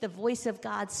faith, the voice of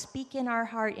God speak in our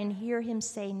heart and hear him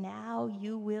say, now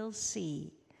you will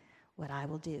see what I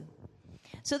will do.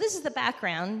 So this is the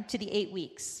background to the 8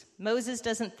 weeks. Moses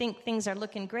doesn't think things are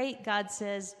looking great. God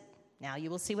says, now you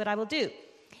will see what I will do.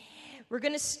 We're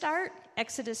going to start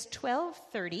Exodus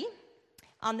 12:30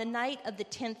 on the night of the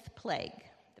 10th plague,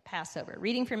 the Passover.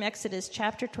 Reading from Exodus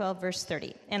chapter 12, verse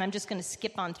 30. And I'm just going to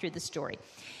skip on through the story.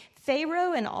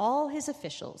 Pharaoh and all his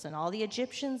officials and all the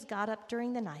Egyptians got up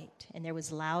during the night, and there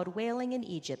was loud wailing in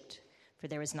Egypt, for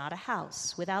there was not a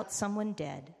house without someone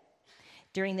dead.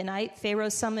 During the night, Pharaoh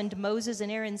summoned Moses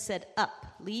and Aaron and said, up,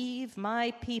 leave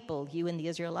my people, you and the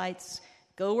Israelites.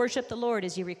 Go worship the Lord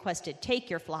as you requested.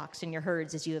 Take your flocks and your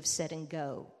herds as you have said, and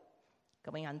go.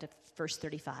 Going on to verse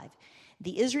 35.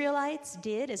 The Israelites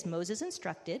did as Moses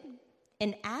instructed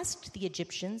and asked the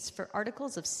Egyptians for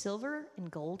articles of silver and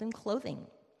gold and clothing.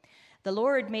 The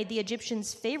Lord made the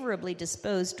Egyptians favorably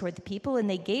disposed toward the people, and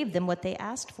they gave them what they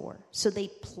asked for. So they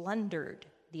plundered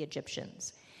the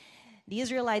Egyptians. The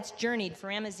Israelites journeyed from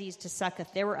Ramesses to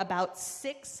Succoth. There were about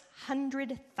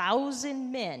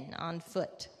 600,000 men on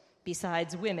foot,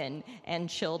 besides women and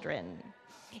children.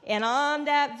 And on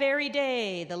that very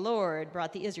day, the Lord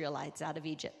brought the Israelites out of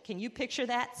Egypt. Can you picture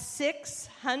that?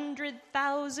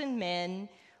 600,000 men,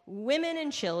 women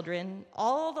and children,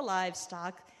 all the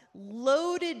livestock,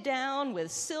 loaded down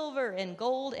with silver and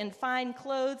gold and fine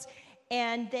clothes,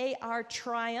 and they are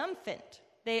triumphant.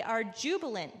 They are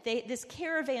jubilant. This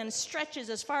caravan stretches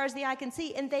as far as the eye can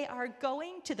see, and they are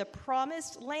going to the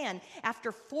promised land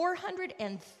after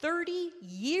 430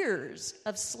 years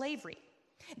of slavery.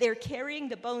 They're carrying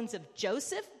the bones of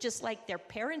Joseph, just like their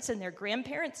parents and their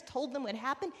grandparents told them would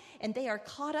happen, and they are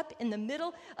caught up in the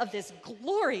middle of this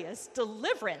glorious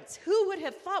deliverance. Who would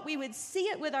have thought we would see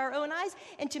it with our own eyes?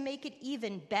 And to make it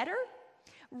even better,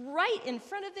 right in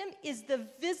front of them is the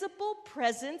visible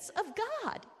presence of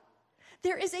God.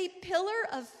 There is a pillar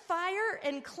of fire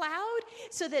and cloud,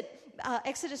 so that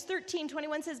Exodus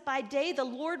 13:21 says, by day the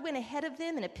Lord went ahead of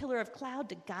them in a pillar of cloud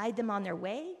to guide them on their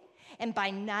way, and by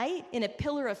night in a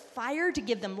pillar of fire to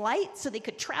give them light, so they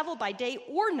could travel by day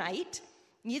or night.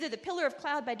 Neither the pillar of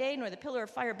cloud by day nor the pillar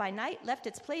of fire by night left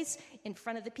its place in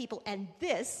front of the people. And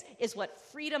this is what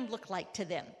freedom looked like to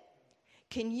them.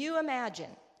 Can you imagine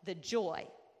the joy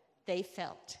they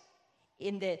felt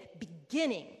in the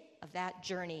beginning of that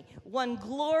journey? One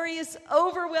glorious,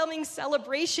 overwhelming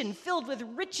celebration filled with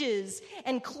riches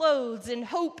and clothes and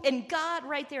hope and God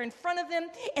right there in front of them.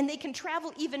 And they can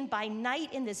travel even by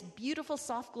night in this beautiful,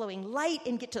 soft, glowing light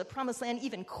and get to the promised land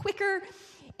even quicker.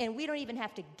 And we don't even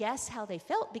have to guess how they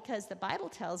felt, because the Bible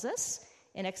tells us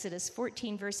in Exodus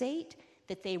 14, verse 8,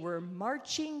 that they were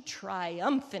marching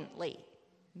triumphantly.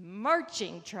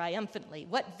 Marching triumphantly.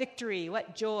 What victory,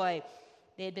 what joy.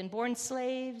 They had been born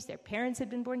slaves, their parents had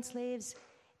been born slaves,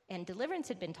 and deliverance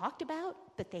had been talked about,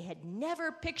 but they had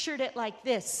never pictured it like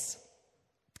this.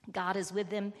 God is with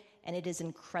them, and it is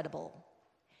incredible.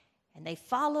 And they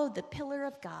followed the pillar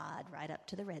of God right up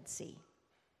to the Red Sea.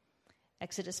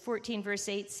 Exodus 14, verse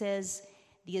 8 says,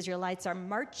 The Israelites are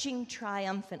marching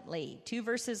triumphantly. 2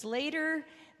 verses later,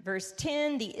 verse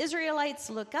 10, the Israelites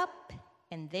look up,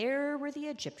 and there were the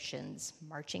Egyptians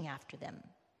marching after them.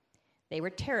 They were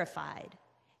terrified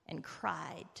and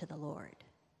cried to the Lord.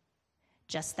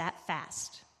 Just that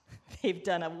fast. They've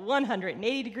done a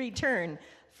 180-degree turn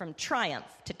from triumph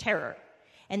to terror.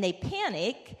 And they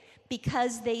panic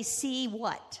because they see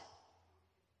what?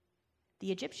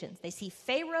 The Egyptians. They see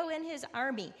Pharaoh and his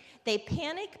army. They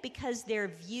panic because their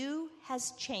view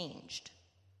has changed.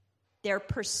 Their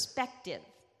perspective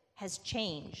has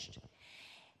changed.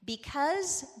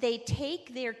 Because they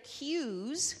take their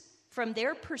cues from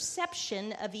their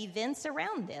perception of events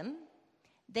around them,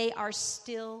 they are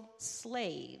still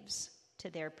slaves to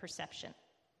their perception.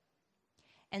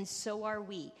 And so are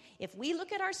we. If we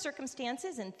look at our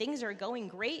circumstances and things are going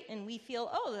great and we feel,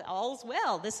 oh, all's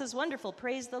well, this is wonderful,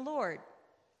 praise the Lord,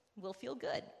 we'll feel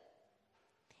good.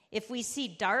 If we see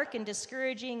dark and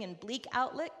discouraging and bleak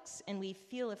outlooks and we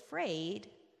feel afraid,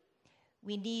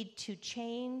 we need to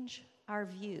change our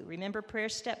view. Remember prayer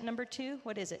step number 2?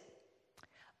 What is it?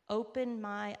 Open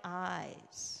my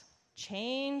eyes.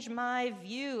 Change my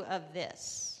view of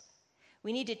this.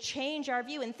 We need to change our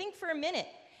view and think for a minute.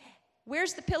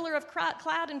 Where's the pillar of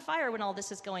cloud and fire when all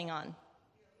this is going on?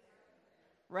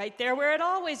 Right there where it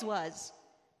always was.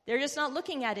 They're just not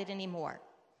looking at it anymore.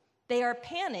 They are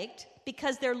panicked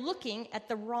because they're looking at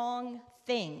the wrong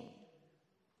thing.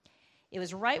 It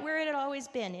was right where it had always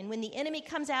been. And when the enemy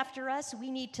comes after us, we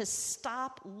need to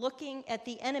stop looking at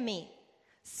the enemy.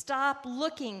 Stop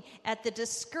looking at the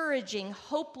discouraging,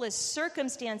 hopeless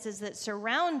circumstances that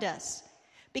surround us.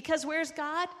 Because where's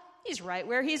God? He's right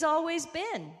where he's always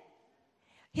been.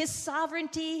 His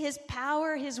sovereignty, his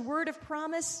power, his word of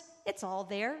promise, it's all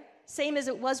there. Same as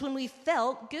it was when we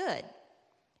felt good.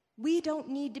 We don't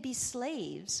need to be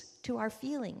slaves to our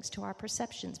feelings, to our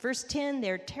perceptions. Verse 10,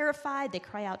 they're terrified. They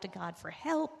cry out to God for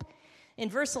help. In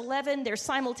verse 11, they're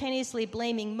simultaneously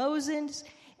blaming Moses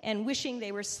and wishing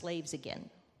they were slaves again.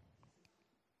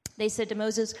 They said to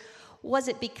Moses, was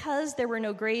it because there were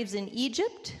no graves in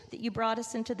Egypt that you brought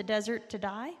us into the desert to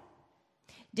die?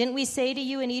 Didn't we say to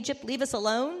you in Egypt, leave us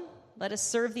alone, let us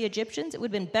serve the Egyptians? It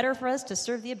would have been better for us to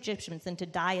serve the Egyptians than to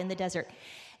die in the desert.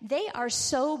 They are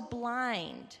so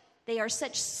blind, they are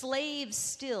such slaves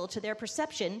still to their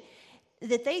perception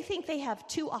that they think they have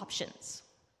 2 options.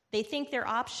 They think their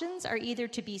options are either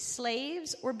to be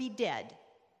slaves or be dead.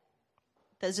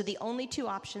 Those are the only 2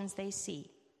 options they see.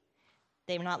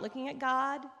 They're not looking at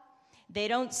God. They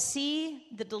don't see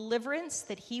the deliverance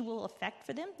that he will effect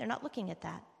for them. They're not looking at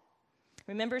that.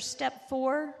 Remember step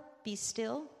 4, be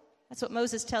still? That's what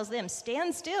Moses tells them.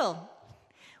 Stand still.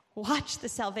 Watch the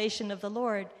salvation of the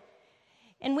Lord.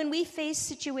 And when we face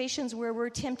situations where we're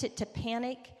tempted to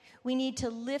panic, we need to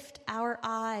lift our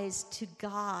eyes to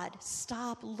God.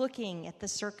 Stop looking at the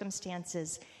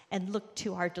circumstances and look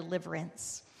to our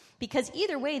deliverance. Because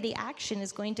either way, the action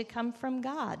is going to come from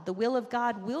God. The will of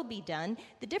God will be done.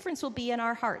 The difference will be in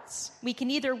our hearts. We can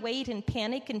either wait in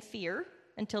panic and fear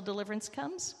until deliverance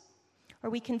comes, or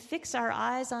we can fix our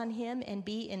eyes on him and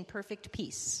be in perfect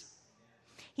peace.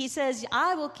 He says,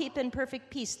 I will keep in perfect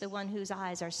peace the one whose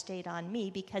eyes are stayed on me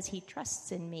because he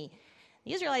trusts in me.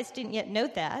 The Israelites didn't yet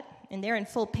note that, and they're in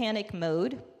full panic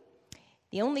mode.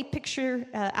 The only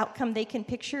outcome they can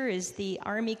picture is the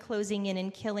army closing in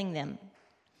and killing them.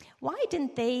 Why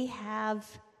didn't they have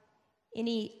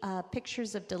any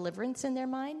pictures of deliverance in their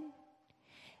mind?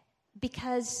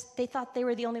 Because they thought they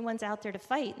were the only ones out there to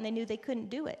fight, and they knew they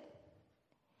couldn't do it.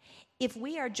 If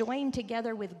we are joined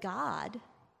together with God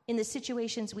in the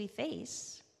situations we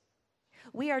face,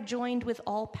 we are joined with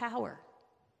all power,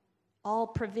 all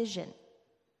provision,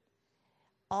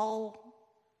 all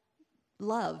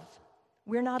love.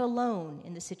 We're not alone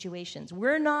in the situations.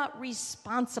 We're not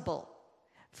responsible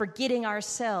for getting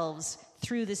ourselves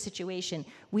through the situation.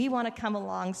 We want to come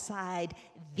alongside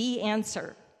the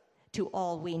answer to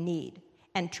all we need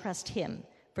and trust him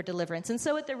for deliverance. And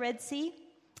so at the Red Sea,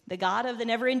 the God of the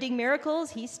never-ending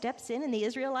miracles, he steps in and the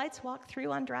Israelites walk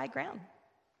through on dry ground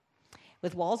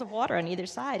with walls of water on either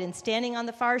side. And standing on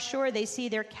the far shore, they see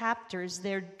their captors,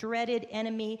 their dreaded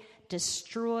enemy,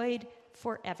 destroyed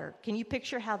forever. Can you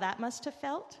picture how that must have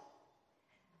felt?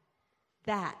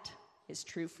 That is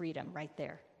true freedom right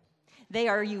there. They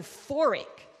are euphoric.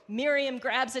 Miriam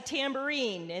grabs a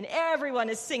tambourine and everyone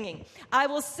is singing. I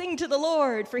will sing to the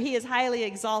Lord, for he is highly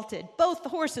exalted. Both the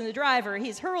horse and the driver he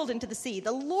is hurled into the sea.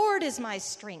 The Lord is my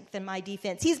strength and my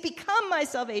defense. He's become my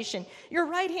salvation. Your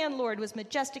right hand, Lord, was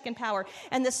majestic in power.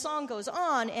 And the song goes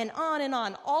on and on and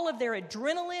on. All of their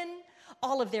adrenaline,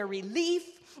 all of their relief,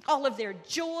 all of their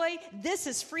joy. This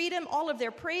is freedom, all of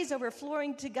their praise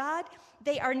overflowing to God.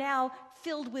 They are now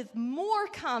filled with more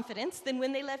confidence than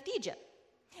when they left Egypt.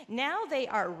 Now they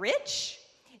are rich,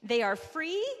 they are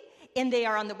free, and they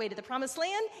are on the way to the promised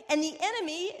land, and the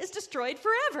enemy is destroyed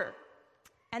forever.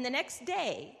 And the next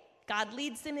day, God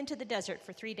leads them into the desert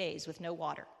for 3 days with no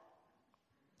water.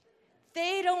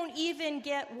 They don't even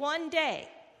get 1 day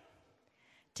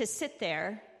to sit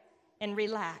there and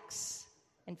relax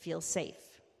and feel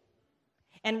safe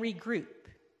and regroup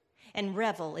and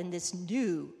revel in this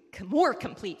new, more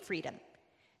complete freedom.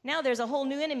 Now there's a whole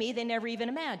new enemy they never even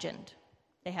imagined.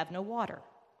 They have no water.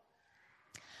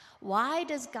 Why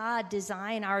does God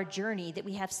design our journey that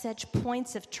we have such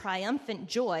points of triumphant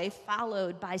joy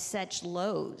followed by such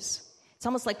lows? It's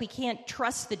almost like we can't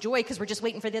trust the joy because we're just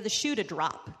waiting for the other shoe to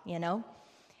drop, you know?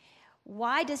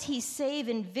 Why does he save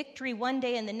in victory one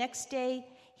day and the next day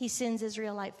he sends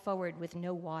Israelite forward with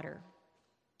no water?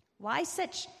 Why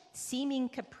such seeming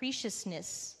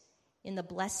capriciousness in the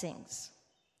blessings?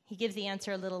 He gives the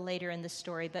answer a little later in the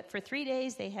story, but for 3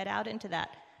 days they head out into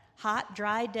that hot,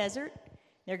 dry desert.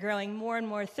 They're growing more and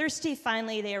more thirsty.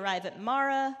 Finally, they arrive at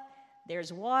Marah.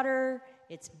 There's water.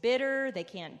 It's bitter. They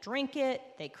can't drink it.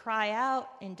 They cry out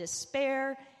in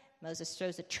despair. Moses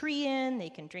throws a tree in. They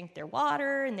can drink their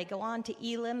water, and they go on to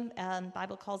Elim. The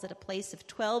Bible calls it a place of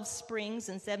 12 springs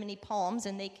and 70 palms,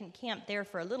 and they can camp there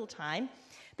for a little time.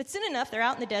 But soon enough, they're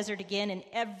out in the desert again, and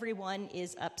everyone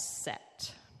is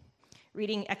upset.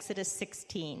 Reading Exodus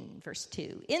 16, verse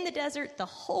 2. In the desert, the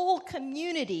whole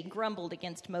community grumbled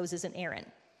against Moses and Aaron.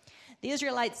 The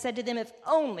Israelites said to them, if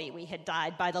only we had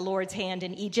died by the Lord's hand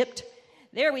in Egypt.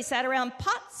 There we sat around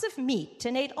pots of meat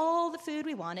and ate all the food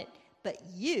we wanted. But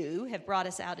you have brought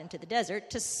us out into the desert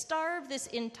to starve this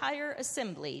entire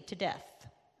assembly to death.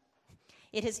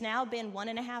 It has now been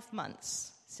 1.5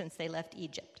 months since they left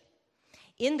Egypt.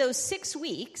 In those 6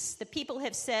 weeks, the people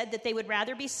have said that they would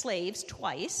rather be slaves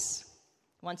twice.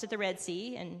 Once at the Red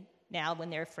Sea, and now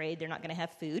when they're afraid they're not going to have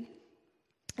food.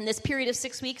 In this period of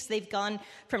 6 weeks, they've gone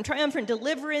from triumphant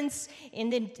deliverance,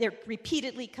 and then they're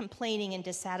repeatedly complaining and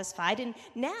dissatisfied. And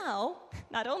now,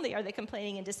 not only are they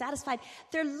complaining and dissatisfied,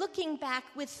 they're looking back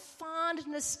with fond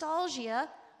nostalgia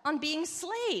on being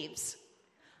slaves.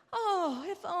 Oh,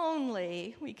 if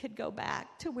only we could go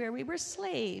back to where we were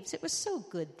slaves. It was so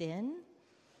good then.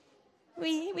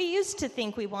 We used to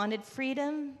think we wanted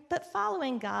freedom, but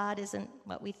following God isn't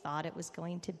what we thought it was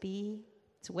going to be.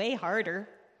 It's way harder.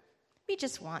 We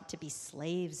just want to be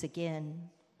slaves again.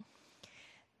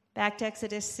 Back to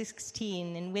Exodus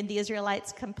 16, and when the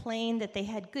Israelites complained that they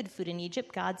had good food in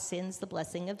Egypt, God sends the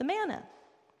blessing of the manna.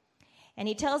 And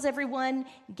he tells everyone,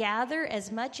 gather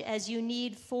as much as you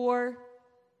need for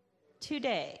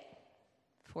today.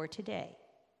 For today.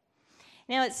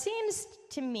 Now, it seems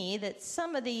to me that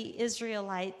some of the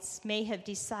Israelites may have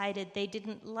decided they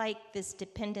didn't like this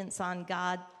dependence on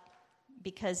God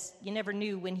because you never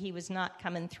knew when he was not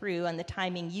coming through on the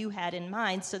timing you had in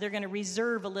mind, so they're going to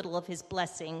reserve a little of his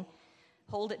blessing,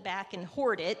 hold it back and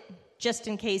hoard it, just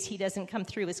in case he doesn't come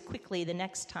through as quickly the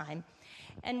next time.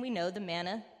 And we know the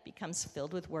manna becomes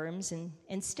filled with worms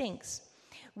and stinks.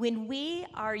 When we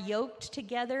are yoked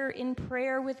together in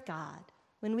prayer with God,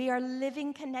 when we are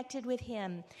living connected with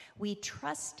him, we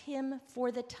trust him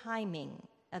for the timing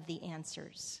of the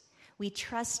answers. We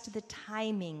trust the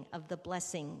timing of the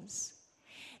blessings.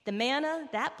 The manna,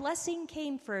 that blessing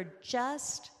came for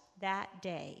just that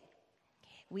day.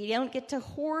 We don't get to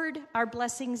hoard our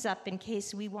blessings up in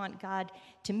case we want God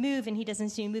to move and he doesn't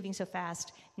see me moving so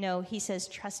fast. No, he says,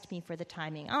 trust me for the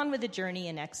timing. On with the journey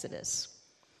in Exodus.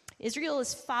 Israel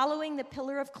is following the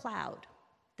pillar of cloud,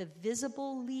 the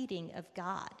visible leading of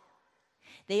God.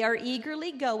 They are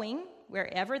eagerly going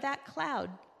wherever that cloud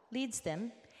leads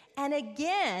them, and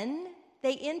again,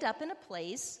 they end up in a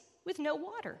place with no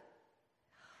water.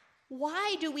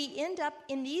 Why do we end up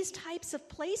in these types of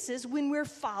places when we're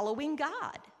following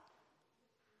God?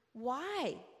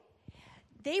 Why?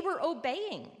 They were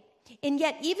obeying, and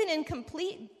yet even in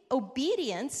complete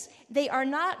obedience, they are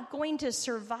not going to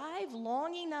survive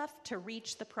long enough to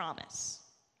reach the promise.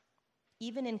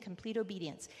 Even in complete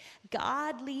obedience.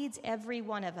 God leads every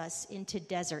one of us into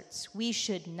deserts. We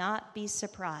should not be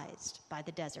surprised by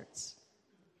the deserts.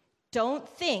 Don't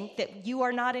think that you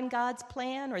are not in God's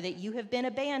plan or that you have been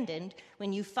abandoned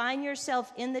when you find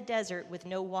yourself in the desert with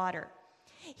no water.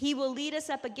 He will lead us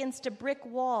up against a brick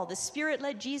wall. The Spirit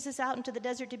led Jesus out into the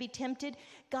desert to be tempted.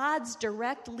 God's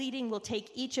direct leading will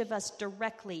take each of us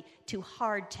directly to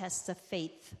hard tests of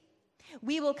faith.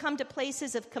 We will come to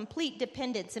places of complete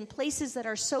dependence and places that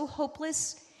are so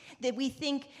hopeless that we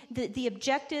think that the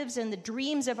objectives and the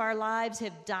dreams of our lives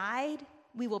have died,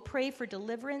 we will pray for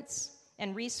deliverance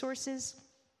and resources,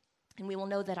 and we will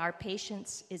know that our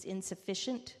patience is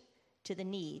insufficient to the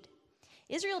need.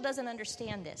 Israel doesn't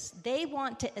understand this. They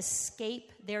want to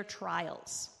escape their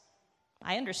trials.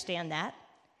 I understand that.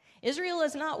 Israel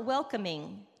is not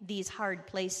welcoming these hard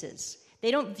places.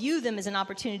 They don't view them as an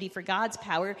opportunity for God's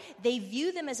power. They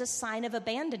view them as a sign of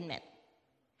abandonment.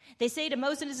 They say to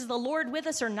Moses, is the Lord with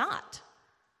us or not?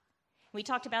 We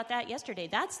talked about that yesterday.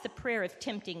 That's the prayer of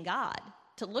tempting God,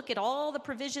 to look at all the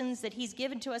provisions that he's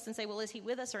given to us and say, well, is he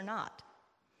with us or not?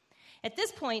 At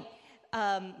this point,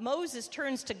 Moses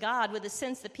turns to God with a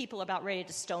sense that people are about ready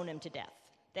to stone him to death.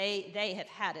 They have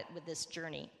had it with this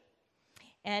journey.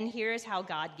 And here's how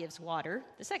God gives water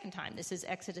the second time. This is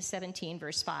Exodus 17,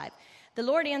 verse 5. The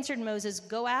Lord answered Moses,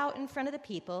 go out in front of the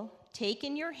people, take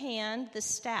in your hand the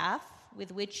staff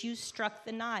with which you struck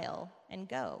the Nile, and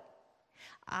go.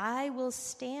 I will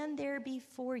stand there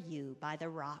before you by the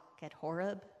rock at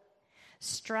Horeb.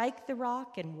 Strike the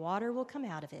rock, and water will come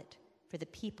out of it for the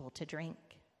people to drink.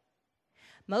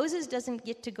 Moses doesn't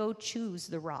get to go choose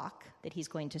the rock that he's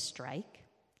going to strike.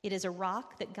 It is a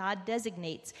rock that God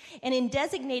designates. And in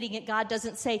designating it, God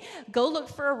doesn't say, go look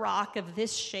for a rock of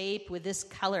this shape with this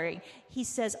coloring. He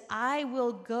says, I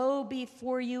will go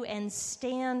before you and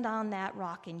stand on that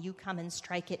rock, and you come and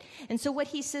strike it. And so what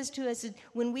he says to us is,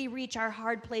 when we reach our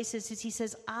hard places, is he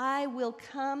says, I will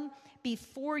come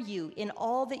before you in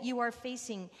all that you are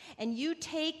facing, and you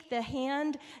take the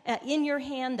hand, in your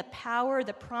hand, the power,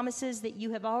 the promises that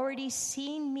you have already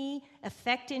seen me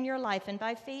effect in your life, and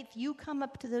by faith you come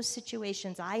up to those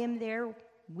situations. I am there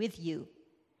with you,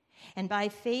 and by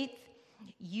faith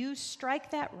you strike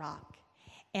that rock,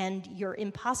 and your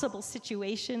impossible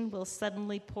situation will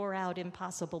suddenly pour out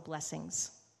impossible blessings,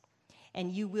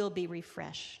 and you will be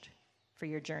refreshed for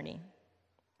your journey.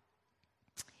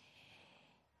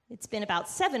 It's been about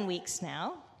 7 weeks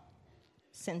now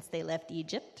since they left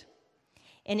Egypt.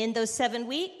 And in those 7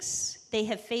 weeks, they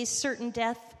have faced certain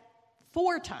death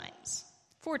 4 times.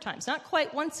 4 times, not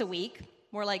quite once a week,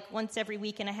 more like once every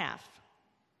week and a half.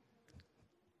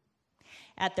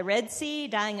 At the Red Sea,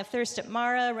 dying of thirst at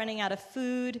Marah, running out of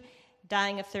food,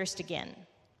 dying of thirst again.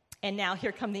 And now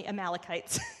here come the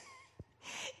Amalekites.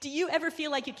 Do you ever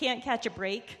feel like you can't catch a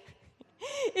break?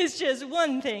 It's just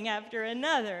one thing after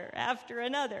another, after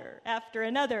another, after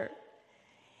another.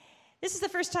 This is the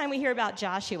first time we hear about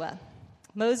Joshua.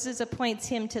 Moses appoints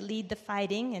him to lead the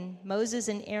fighting, and Moses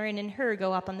and Aaron and Hur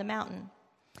go up on the mountain.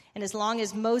 And as long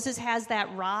as Moses has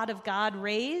that rod of God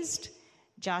raised,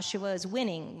 Joshua is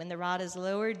winning. When the rod is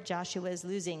lowered, Joshua is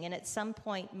losing. And at some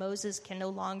point, Moses can no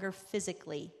longer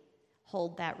physically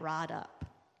hold that rod up.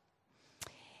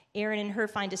 Aaron and Hur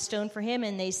find a stone for him,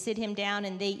 and they sit him down,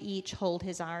 and they each hold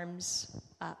his arms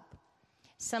up.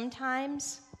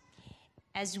 Sometimes,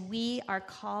 as we are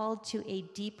called to a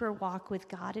deeper walk with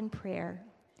God in prayer,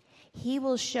 he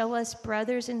will show us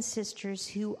brothers and sisters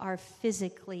who are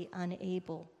physically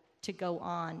unable to go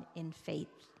on in faith.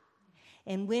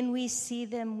 And when we see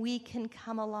them, we can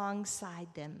come alongside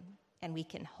them, and we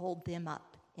can hold them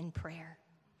up in prayer.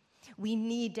 We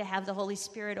need to have the Holy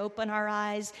Spirit open our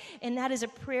eyes, and that is a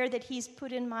prayer that he's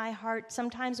put in my heart.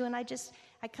 Sometimes when I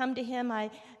come to him,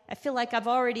 I feel like I've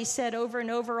already said over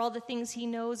and over all the things he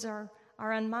knows are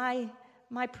on my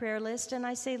prayer list, and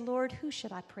I say, Lord, who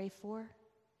should I pray for?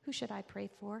 Who should I pray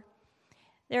for?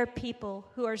 There are people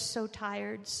who are so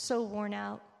tired, so worn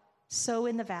out, so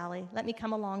in the valley. Let me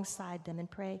come alongside them and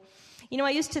pray. You know,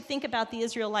 I used to think about the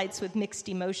Israelites with mixed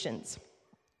emotions.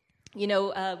 You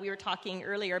know, we were talking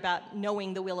earlier about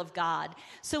knowing the will of God.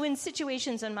 So in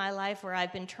situations in my life where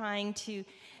I've been trying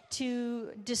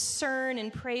to discern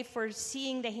and pray for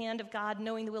seeing the hand of God,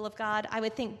 knowing the will of God, I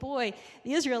would think, boy,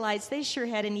 the Israelites, they sure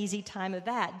had an easy time of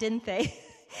that, didn't they?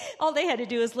 All they had to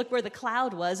do is look where the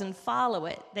cloud was and follow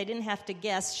it. They didn't have to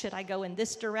guess, should I go in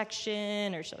this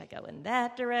direction or should I go in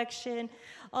that direction?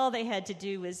 All they had to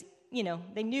do was, you know,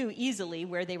 they knew easily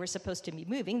where they were supposed to be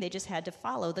moving. They just had to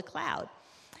follow the cloud.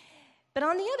 But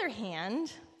on the other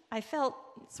hand, I felt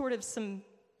sort of some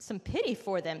pity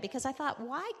for them, because I thought,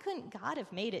 why couldn't God have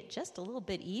made it just a little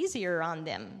bit easier on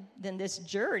them than this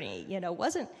journey? You know,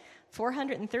 wasn't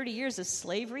 430 years of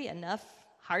slavery enough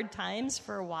hard times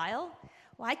for a while?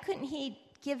 Why couldn't he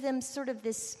give them sort of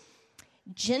this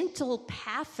gentle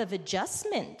path of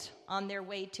adjustment on their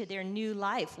way to their new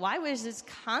life? Why was this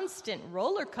constant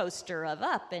roller coaster of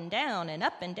up and down and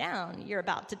up and down? You're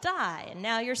about to die, and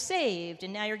now you're saved,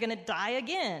 and now you're going to die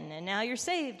again, and now you're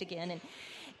saved again.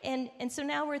 And so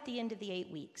now we're at the end of the 8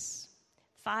 weeks.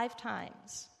 5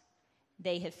 times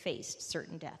they have faced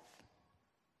certain death.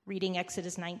 reading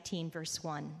Exodus 19, verse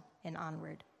 1 and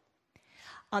onward.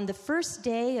 On the first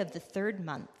day of the 3rd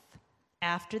month,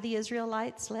 after the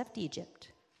Israelites left Egypt,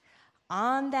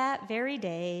 on that very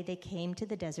day they came to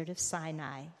the desert of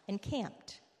Sinai and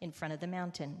camped in front of the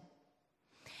mountain.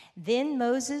 Then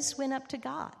Moses went up to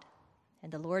God,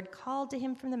 and the Lord called to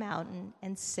him from the mountain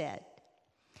and said,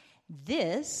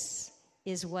 "This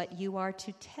is what you are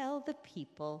to tell the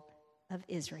people of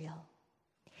Israel.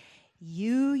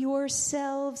 You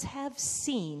yourselves have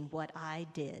seen what I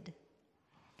did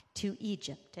to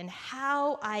Egypt and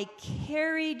how I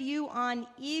carried you on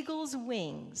eagle's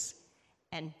wings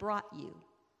and brought you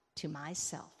to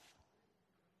myself."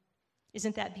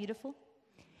 Isn't that beautiful?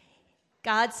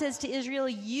 God says to Israel,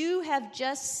 you have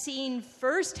just seen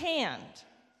firsthand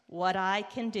what I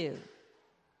can do,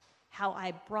 how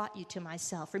I brought you to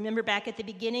myself. Remember back at the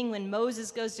beginning when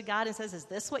Moses goes to God and says, "Is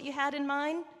this what you had in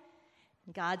mind?"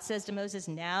 And God says to Moses,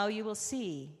 "Now you will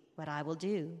see what I will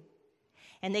do."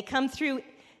 And they come through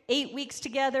 8 weeks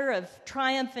together of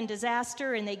triumph and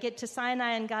disaster, and they get to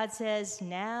Sinai, and God says,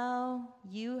 "Now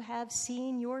you have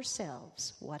seen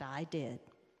yourselves what I did.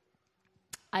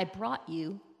 I brought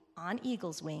you on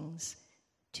eagle's wings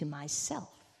to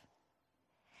myself."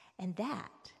 And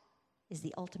that is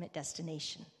the ultimate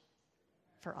destination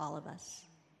for all of us.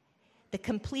 The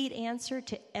complete answer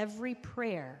to every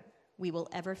prayer we will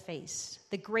ever face.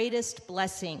 The greatest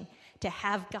blessing to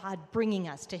have God bringing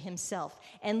us to himself.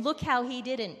 And look how he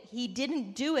didn't. He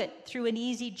didn't do it through an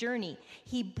easy journey.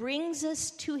 He brings us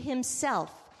to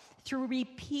himself through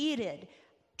repeated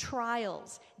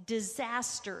trials,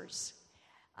 disasters,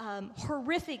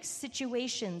 horrific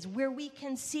situations where we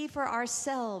can see for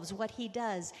ourselves what he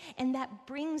does. And that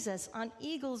brings us on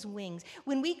eagle's wings.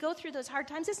 When we go through those hard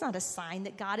times, it's not a sign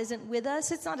that God isn't with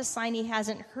us. It's not a sign he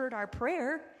hasn't heard our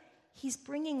prayer. He's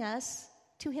bringing us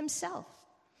to himself.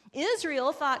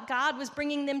 Israel thought God was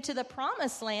bringing them to the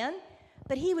promised land,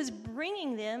 but he was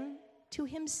bringing them to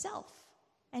himself.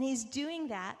 And he's doing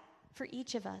that for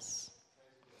each of us.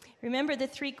 Remember the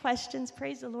 3 questions?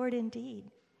 Praise the Lord indeed.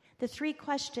 The 3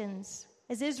 questions.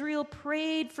 As Israel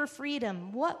prayed for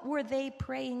freedom, what were they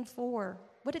praying for?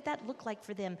 What did that look like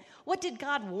for them? What did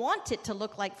God want it to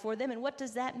look like for them? And what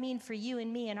does that mean for you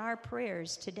and me in our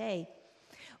prayers today?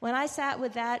 When I sat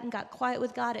with that and got quiet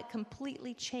with God, it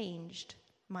completely changed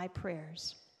my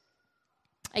prayers.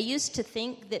 I used to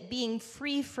think that being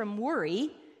free from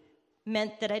worry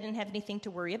meant that I didn't have anything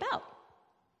to worry about.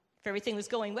 If everything was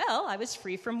going well, I was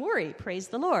free from worry. Praise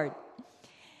the Lord.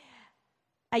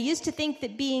 I used to think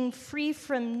that being free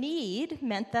from need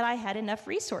meant that I had enough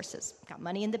resources. Got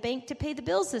money in the bank to pay the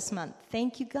bills this month.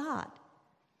 Thank you, God.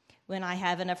 When I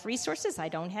have enough resources, I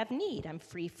don't have need. I'm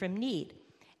free from need.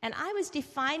 And I was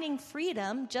defining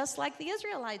freedom just like the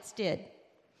Israelites did.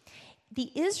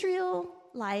 The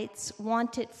Israelites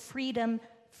wanted freedom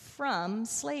from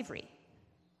slavery.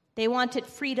 They wanted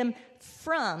freedom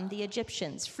from the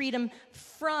Egyptians, freedom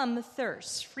from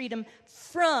thirst, freedom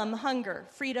from hunger,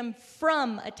 freedom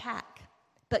from attack.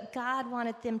 But God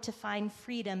wanted them to find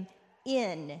freedom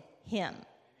in him.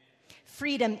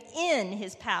 Freedom in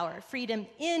his power, freedom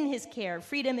in his care,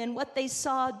 freedom in what they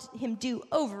saw him do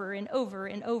over and over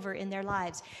and over in their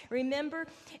lives. Remember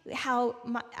how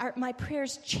my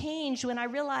prayers changed when I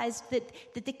realized that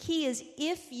the key is,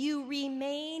 if you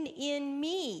remain in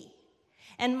me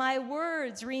and my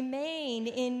words remain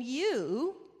in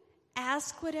you,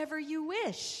 ask whatever you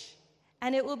wish,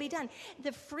 and it will be done.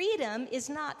 The freedom is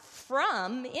not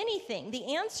from anything.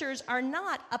 The answers are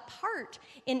not apart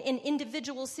in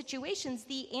individual situations.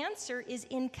 The answer is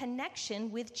in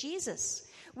connection with Jesus.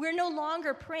 We're no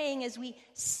longer praying as we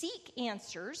seek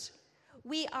answers.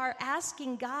 We are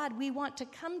asking God, we want to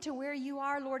come to where you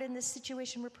are, Lord, in this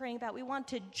situation we're praying about. We want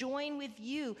to join with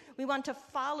you. We want to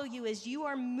follow you as you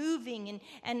are moving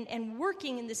and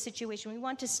working in this situation. We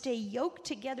want to stay yoked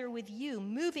together with you,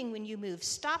 moving when you move,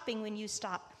 stopping when you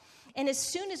stop. And as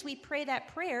soon as we pray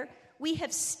that prayer, we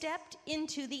have stepped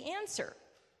into the answer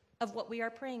of what we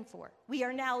are praying for. We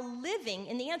are now living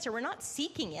in the answer. We're not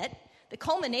seeking it. The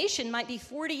culmination might be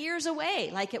 40 years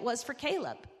away, like it was for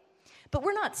Caleb. But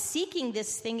we're not seeking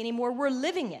this thing anymore. We're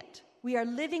living it. We are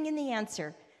living in the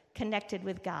answer, connected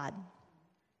with God.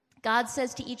 God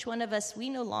says to each one of us, we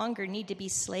no longer need to be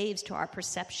slaves to our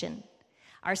perception.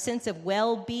 Our sense of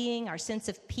well-being, our sense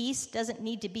of peace doesn't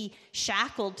need to be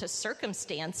shackled to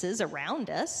circumstances around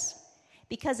us,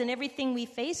 because in everything we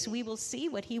face, we will see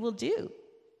what he will do.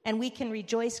 And we can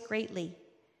rejoice greatly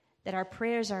that our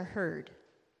prayers are heard.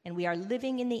 And we are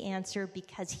living in the answer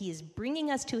because he is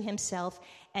bringing us to himself,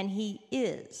 and he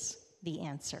is the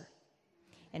answer.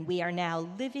 And we are now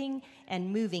living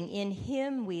and moving. In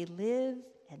him we live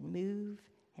and move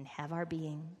and have our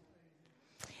being.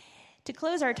 To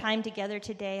close our time together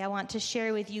today, I want to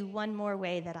share with you one more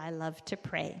way that I love to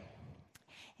pray.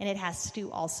 And it has to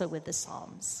do also with the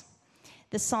Psalms.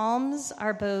 The Psalms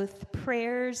are both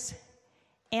prayers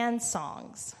and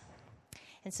songs.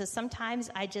 And so sometimes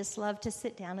I just love to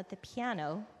sit down at the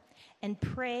piano and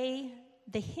pray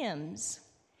the hymns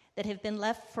that have been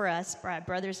left for us by our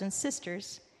brothers and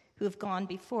sisters who have gone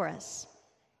before us.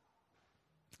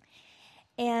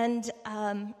 And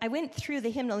I went through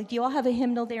the hymnal. Do you all have a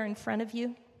hymnal there in front of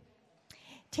you?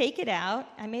 Take it out.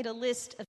 I made a list of